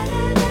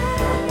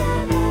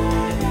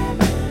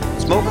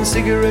 Smoking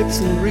cigarettes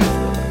and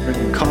reefer,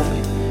 drinking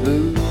coffee,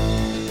 booze.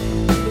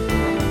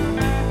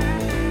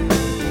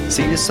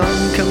 See the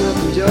sun come up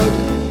in Georgia,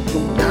 go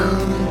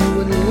down in New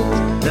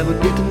Orleans. Never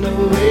get to know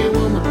a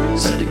woman,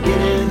 so to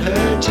get in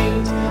her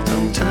jeans.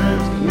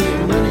 Sometimes we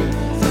make money,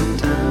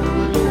 sometimes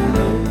we don't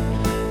know.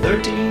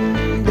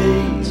 13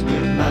 days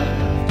with life.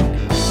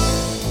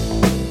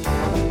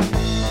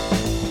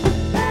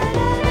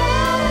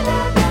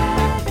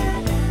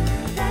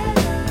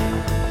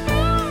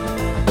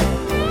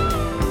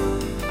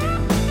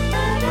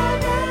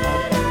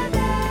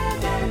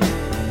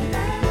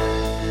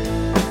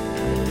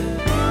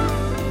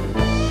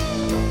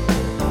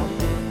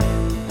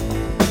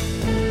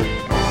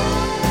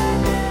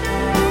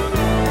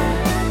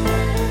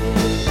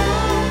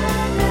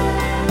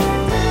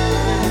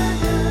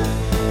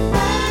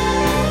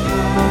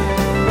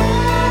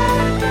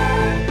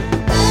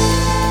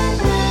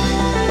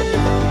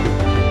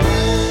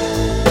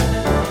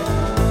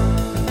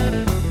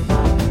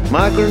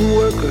 Migrant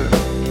worker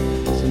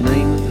is the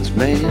name of this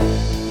man.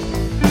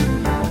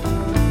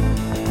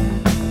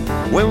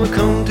 When we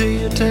come to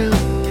your town,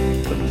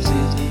 for the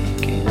season you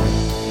can.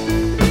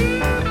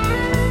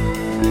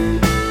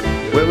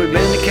 Well, we've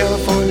been to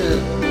California,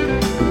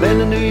 we've been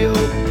to New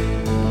York.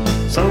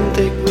 Some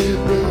take with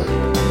blood,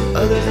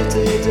 others it's a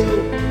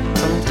joke.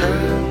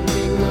 Sometimes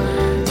we make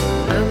money,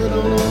 sometimes I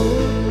don't know.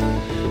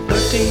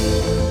 13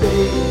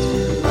 days.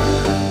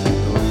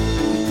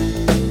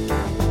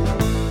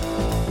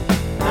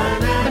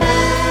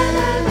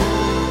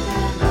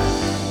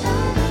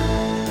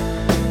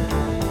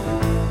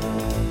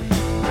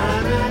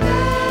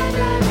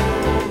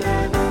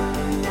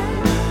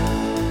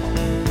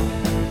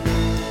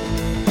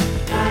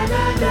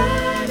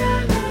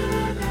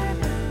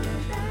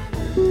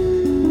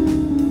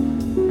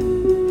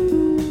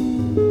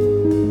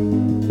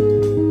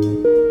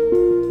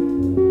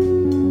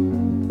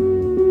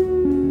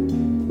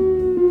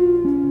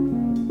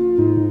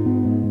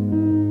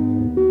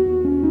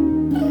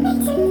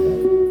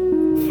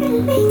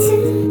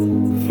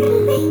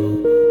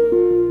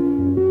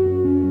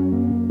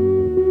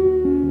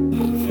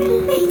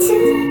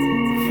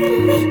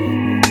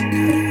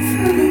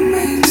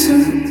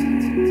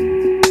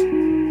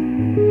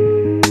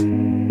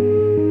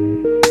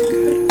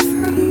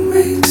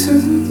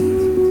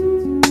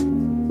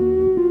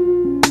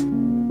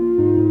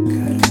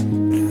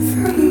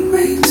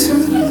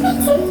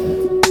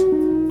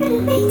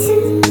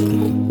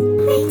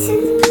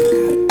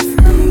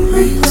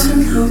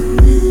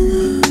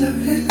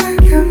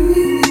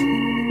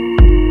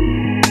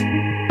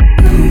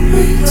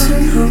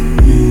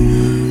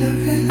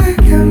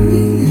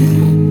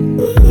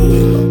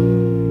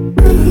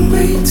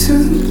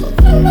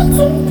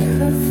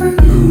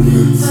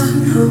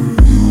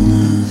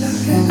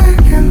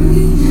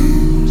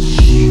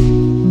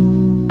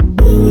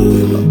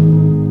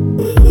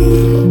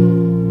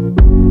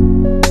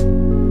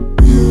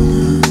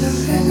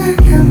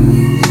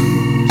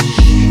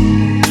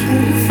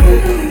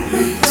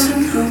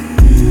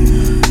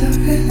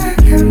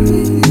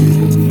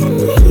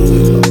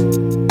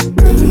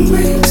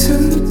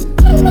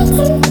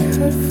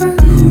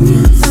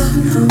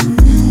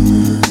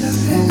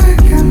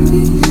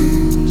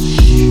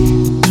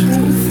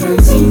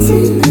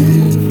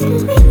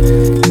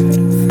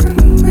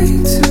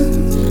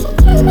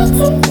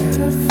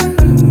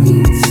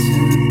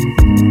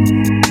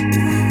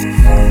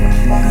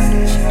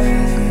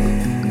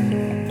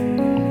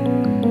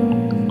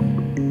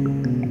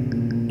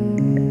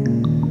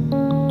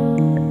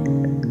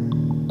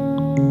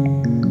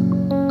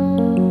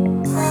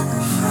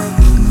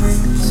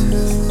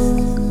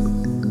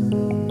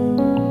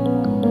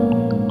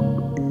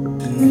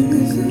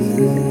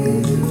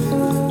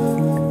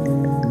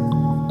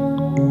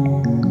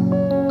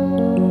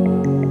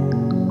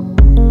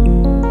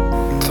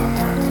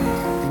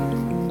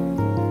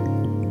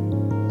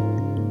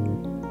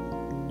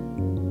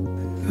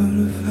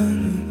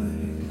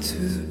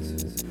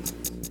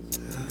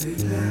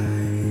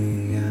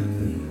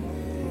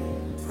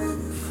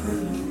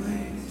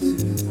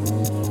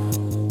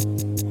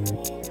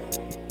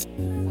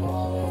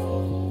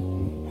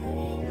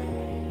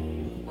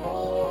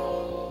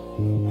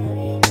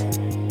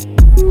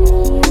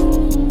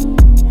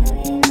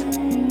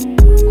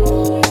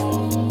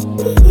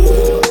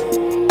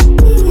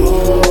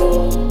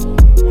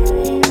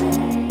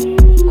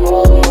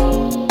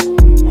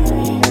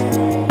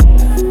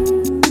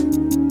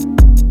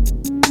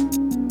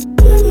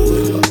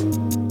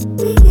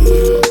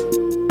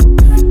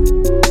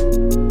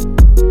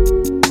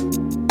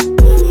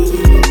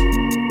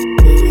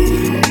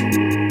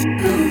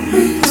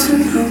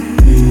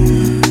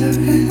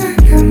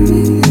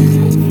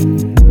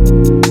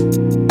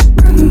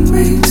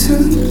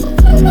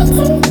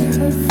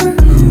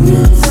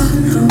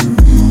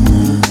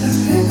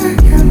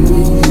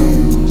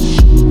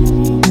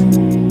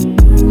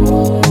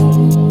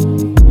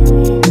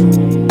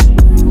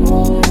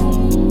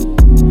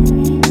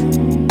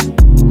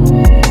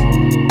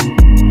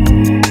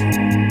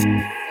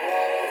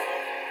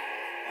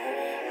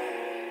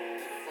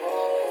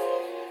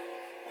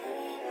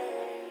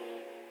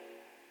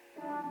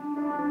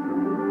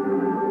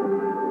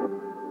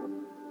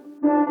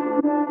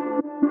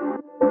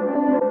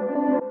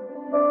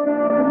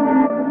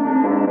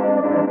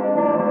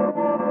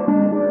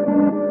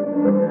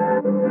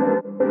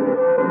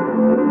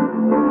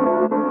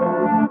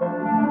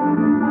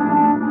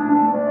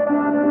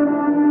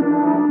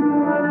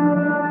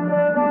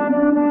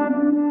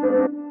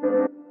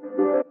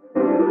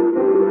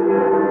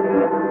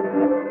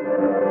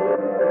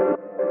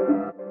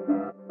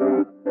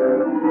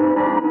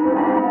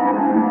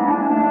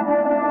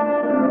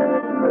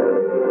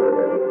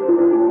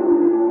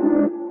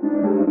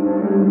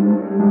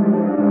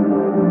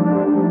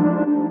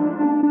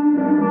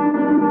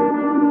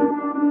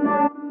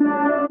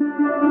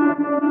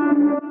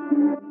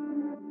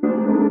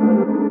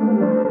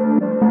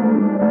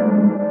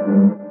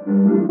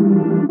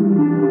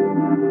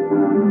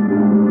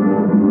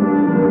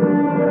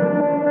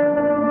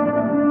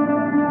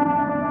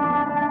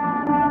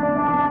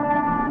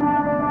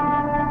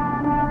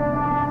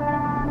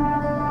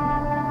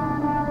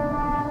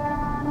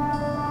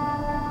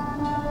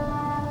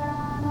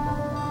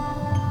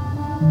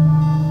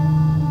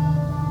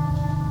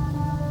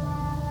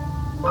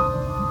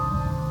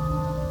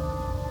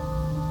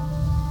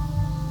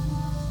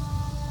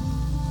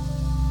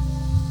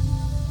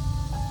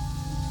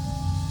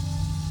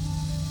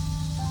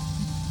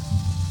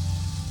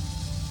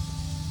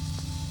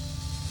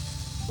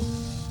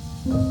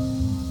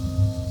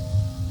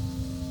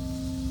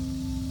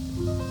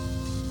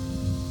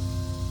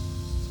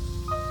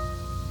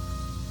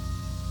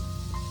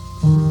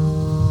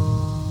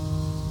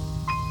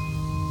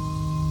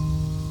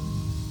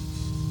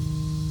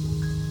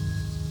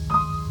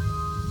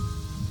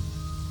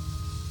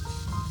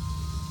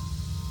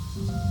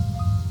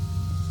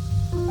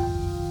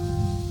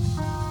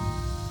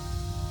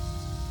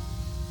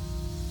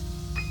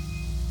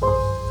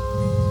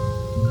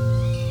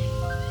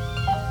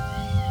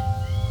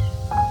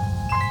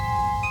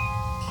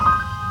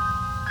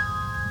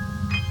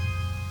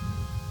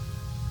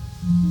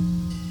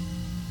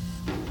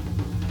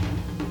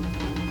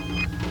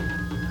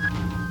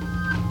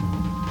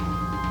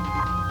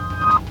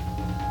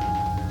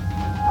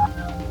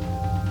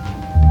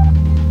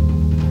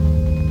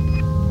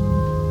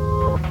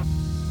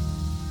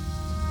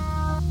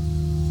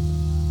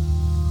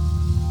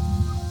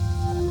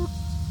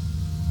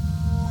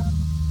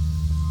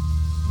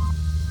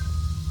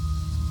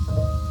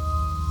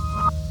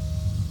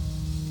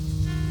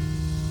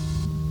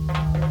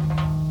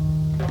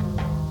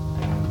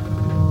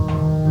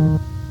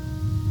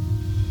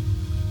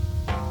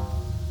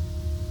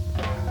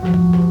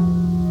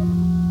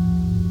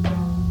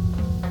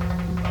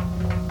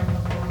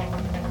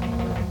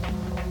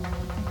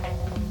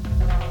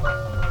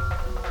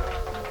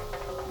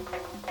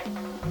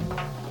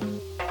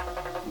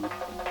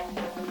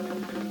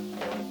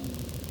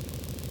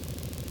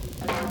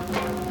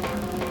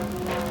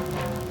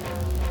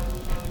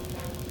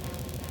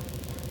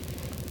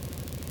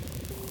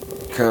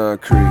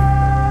 Concrete.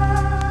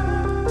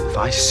 If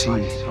I see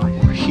or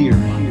hear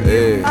you,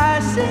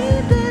 yeah.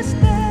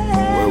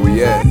 Where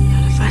we at?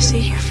 If I see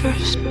you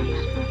first.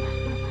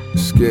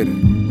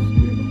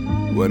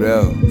 Skitty. What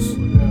else?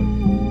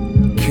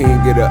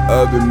 King of the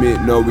oven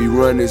mitt, know we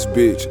run this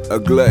bitch. A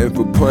glutton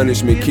for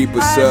punishment, keep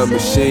a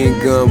submachine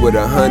gun with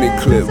 100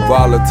 clip.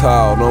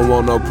 Volatile, don't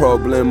want no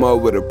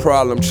problemo with a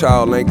problem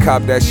child. Ain't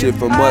cop that shit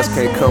from us,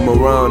 can't come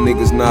around,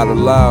 niggas not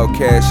allowed.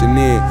 Cashing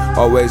in,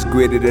 always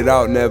gritted it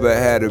out, never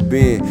had a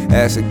bin.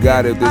 Asking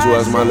God if this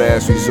was my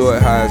last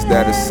resort, how is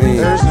that a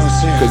sin?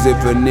 Cause if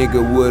a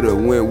nigga would've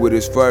went with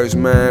his first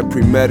mind,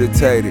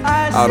 premeditated.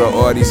 Out of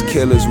all these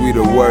killers, we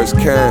the worst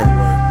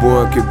kind.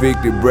 Born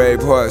convicted,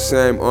 brave heart,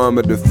 same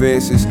armor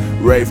defenses.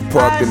 Rafe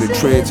parked in the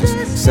trenches,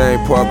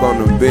 same park on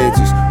them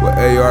benches. With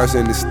ARs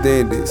and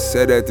extended,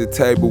 sat at the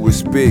table with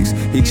Spicks.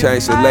 He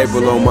changed the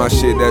label on my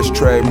shit, that's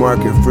trademark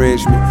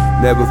infringement.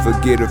 Never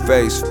forget a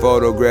face,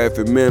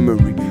 photographic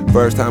memory.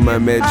 First time I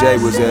met Jay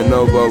was at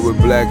Novo with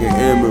Black and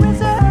Emery.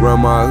 Run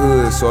my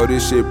hood, so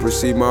this shit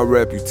precede my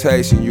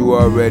reputation. You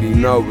already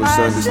know what's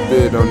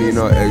understood, don't need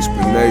no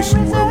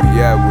explanation. Where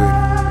we at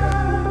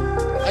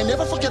with it? I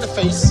never forget a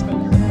face.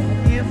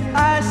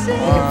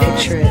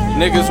 Picture it.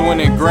 Niggas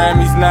winning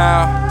Grammys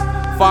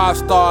now,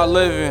 5-star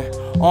living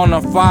on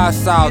the 5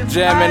 South,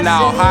 jamming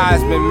out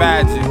Heisman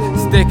magic,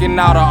 sticking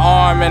out an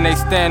arm and they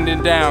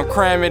standing down,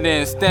 cram it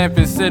in,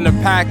 stamping, send a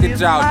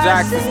package out,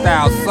 Jackson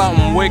style,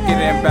 something wicked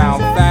and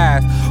bound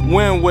fast.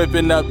 Wind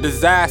whipping up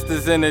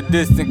disasters in the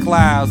distant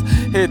clouds.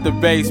 Hit the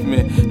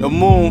basement, the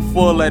moon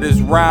full at its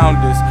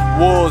roundest.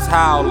 Wolves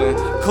howling,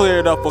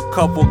 cleared up a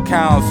couple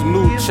counts.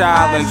 New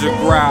challenger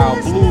growl,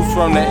 blues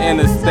from the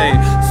interstate.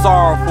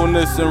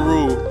 Sorrowfulness and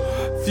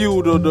rude,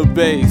 feudal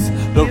debates.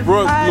 The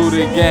brook blew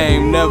the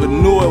game, never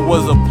knew it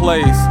was a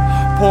place.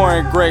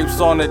 Pouring grapes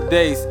on the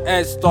dates,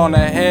 etched on the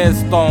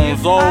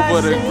headstones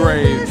over the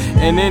grave.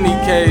 In any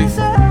case,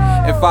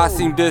 if I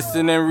seem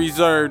distant and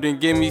reserved, then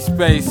give me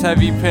space,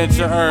 heavy pinch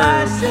of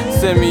herbs.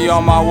 Send me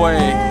on my way,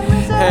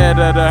 head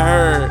of the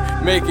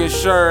herd, making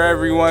sure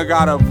everyone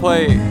got a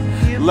plate.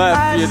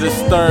 Left you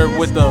disturbed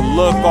with the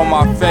look on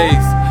my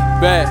face.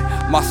 bet.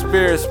 My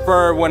spirit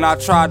spurred when I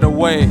tried to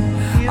wait.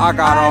 I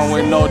got on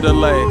with no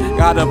delay.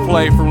 Gotta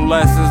play from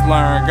lessons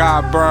learned.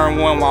 Got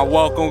burned when my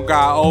welcome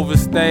got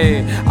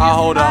overstayed. I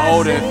hold an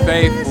oath and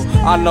faithful.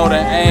 I know the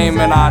aim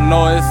and I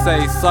know it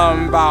say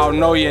something about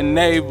know your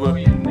neighbor.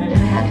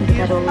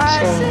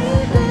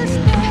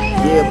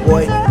 Yeah,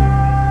 boy.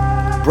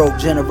 Broke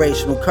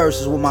generational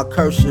curses with my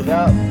cursive.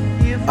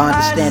 I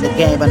understand the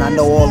game and I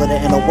know all of the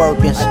inner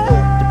workings.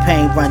 The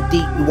pain run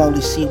deep, you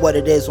only see what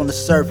it is on the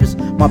surface.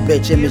 My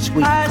bitch image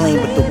squeaky clean,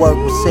 but the work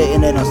was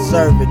sitting in her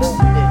cervix.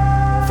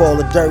 For all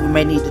the dirt, we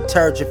may need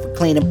detergent for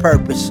cleaning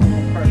purpose.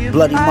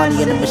 Bloody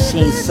money in the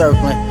machine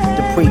circling,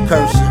 the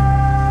precursor.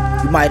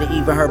 You might have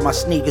even heard my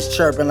sneakers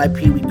chirping like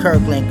Pee Wee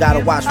Kirkland.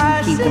 Gotta watch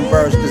when you keep them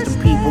birds, cause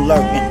the people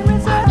lurking.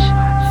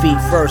 Feet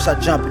first, I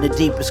jump in the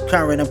deepest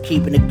current, I'm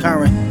keeping it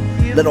current.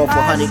 Let off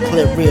 100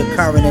 clip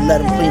reoccurring and let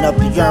them clean up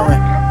the urine.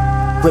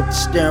 Grip the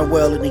steering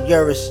wheel in the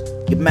Urus,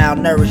 get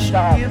malnourished.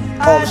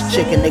 All this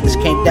chicken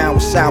niggas came down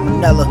with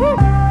salmonella.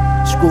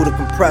 Screw the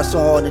compressor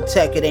on the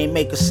tech, it ain't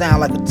make a sound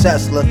like a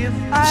Tesla.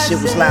 The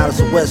shit was loud as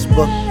a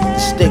whisper, the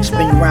stick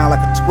spin you round like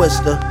a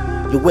twister.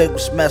 Your wig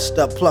was messed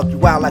up, pluck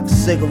you out like a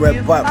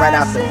cigarette butt right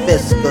out the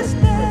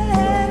fisker.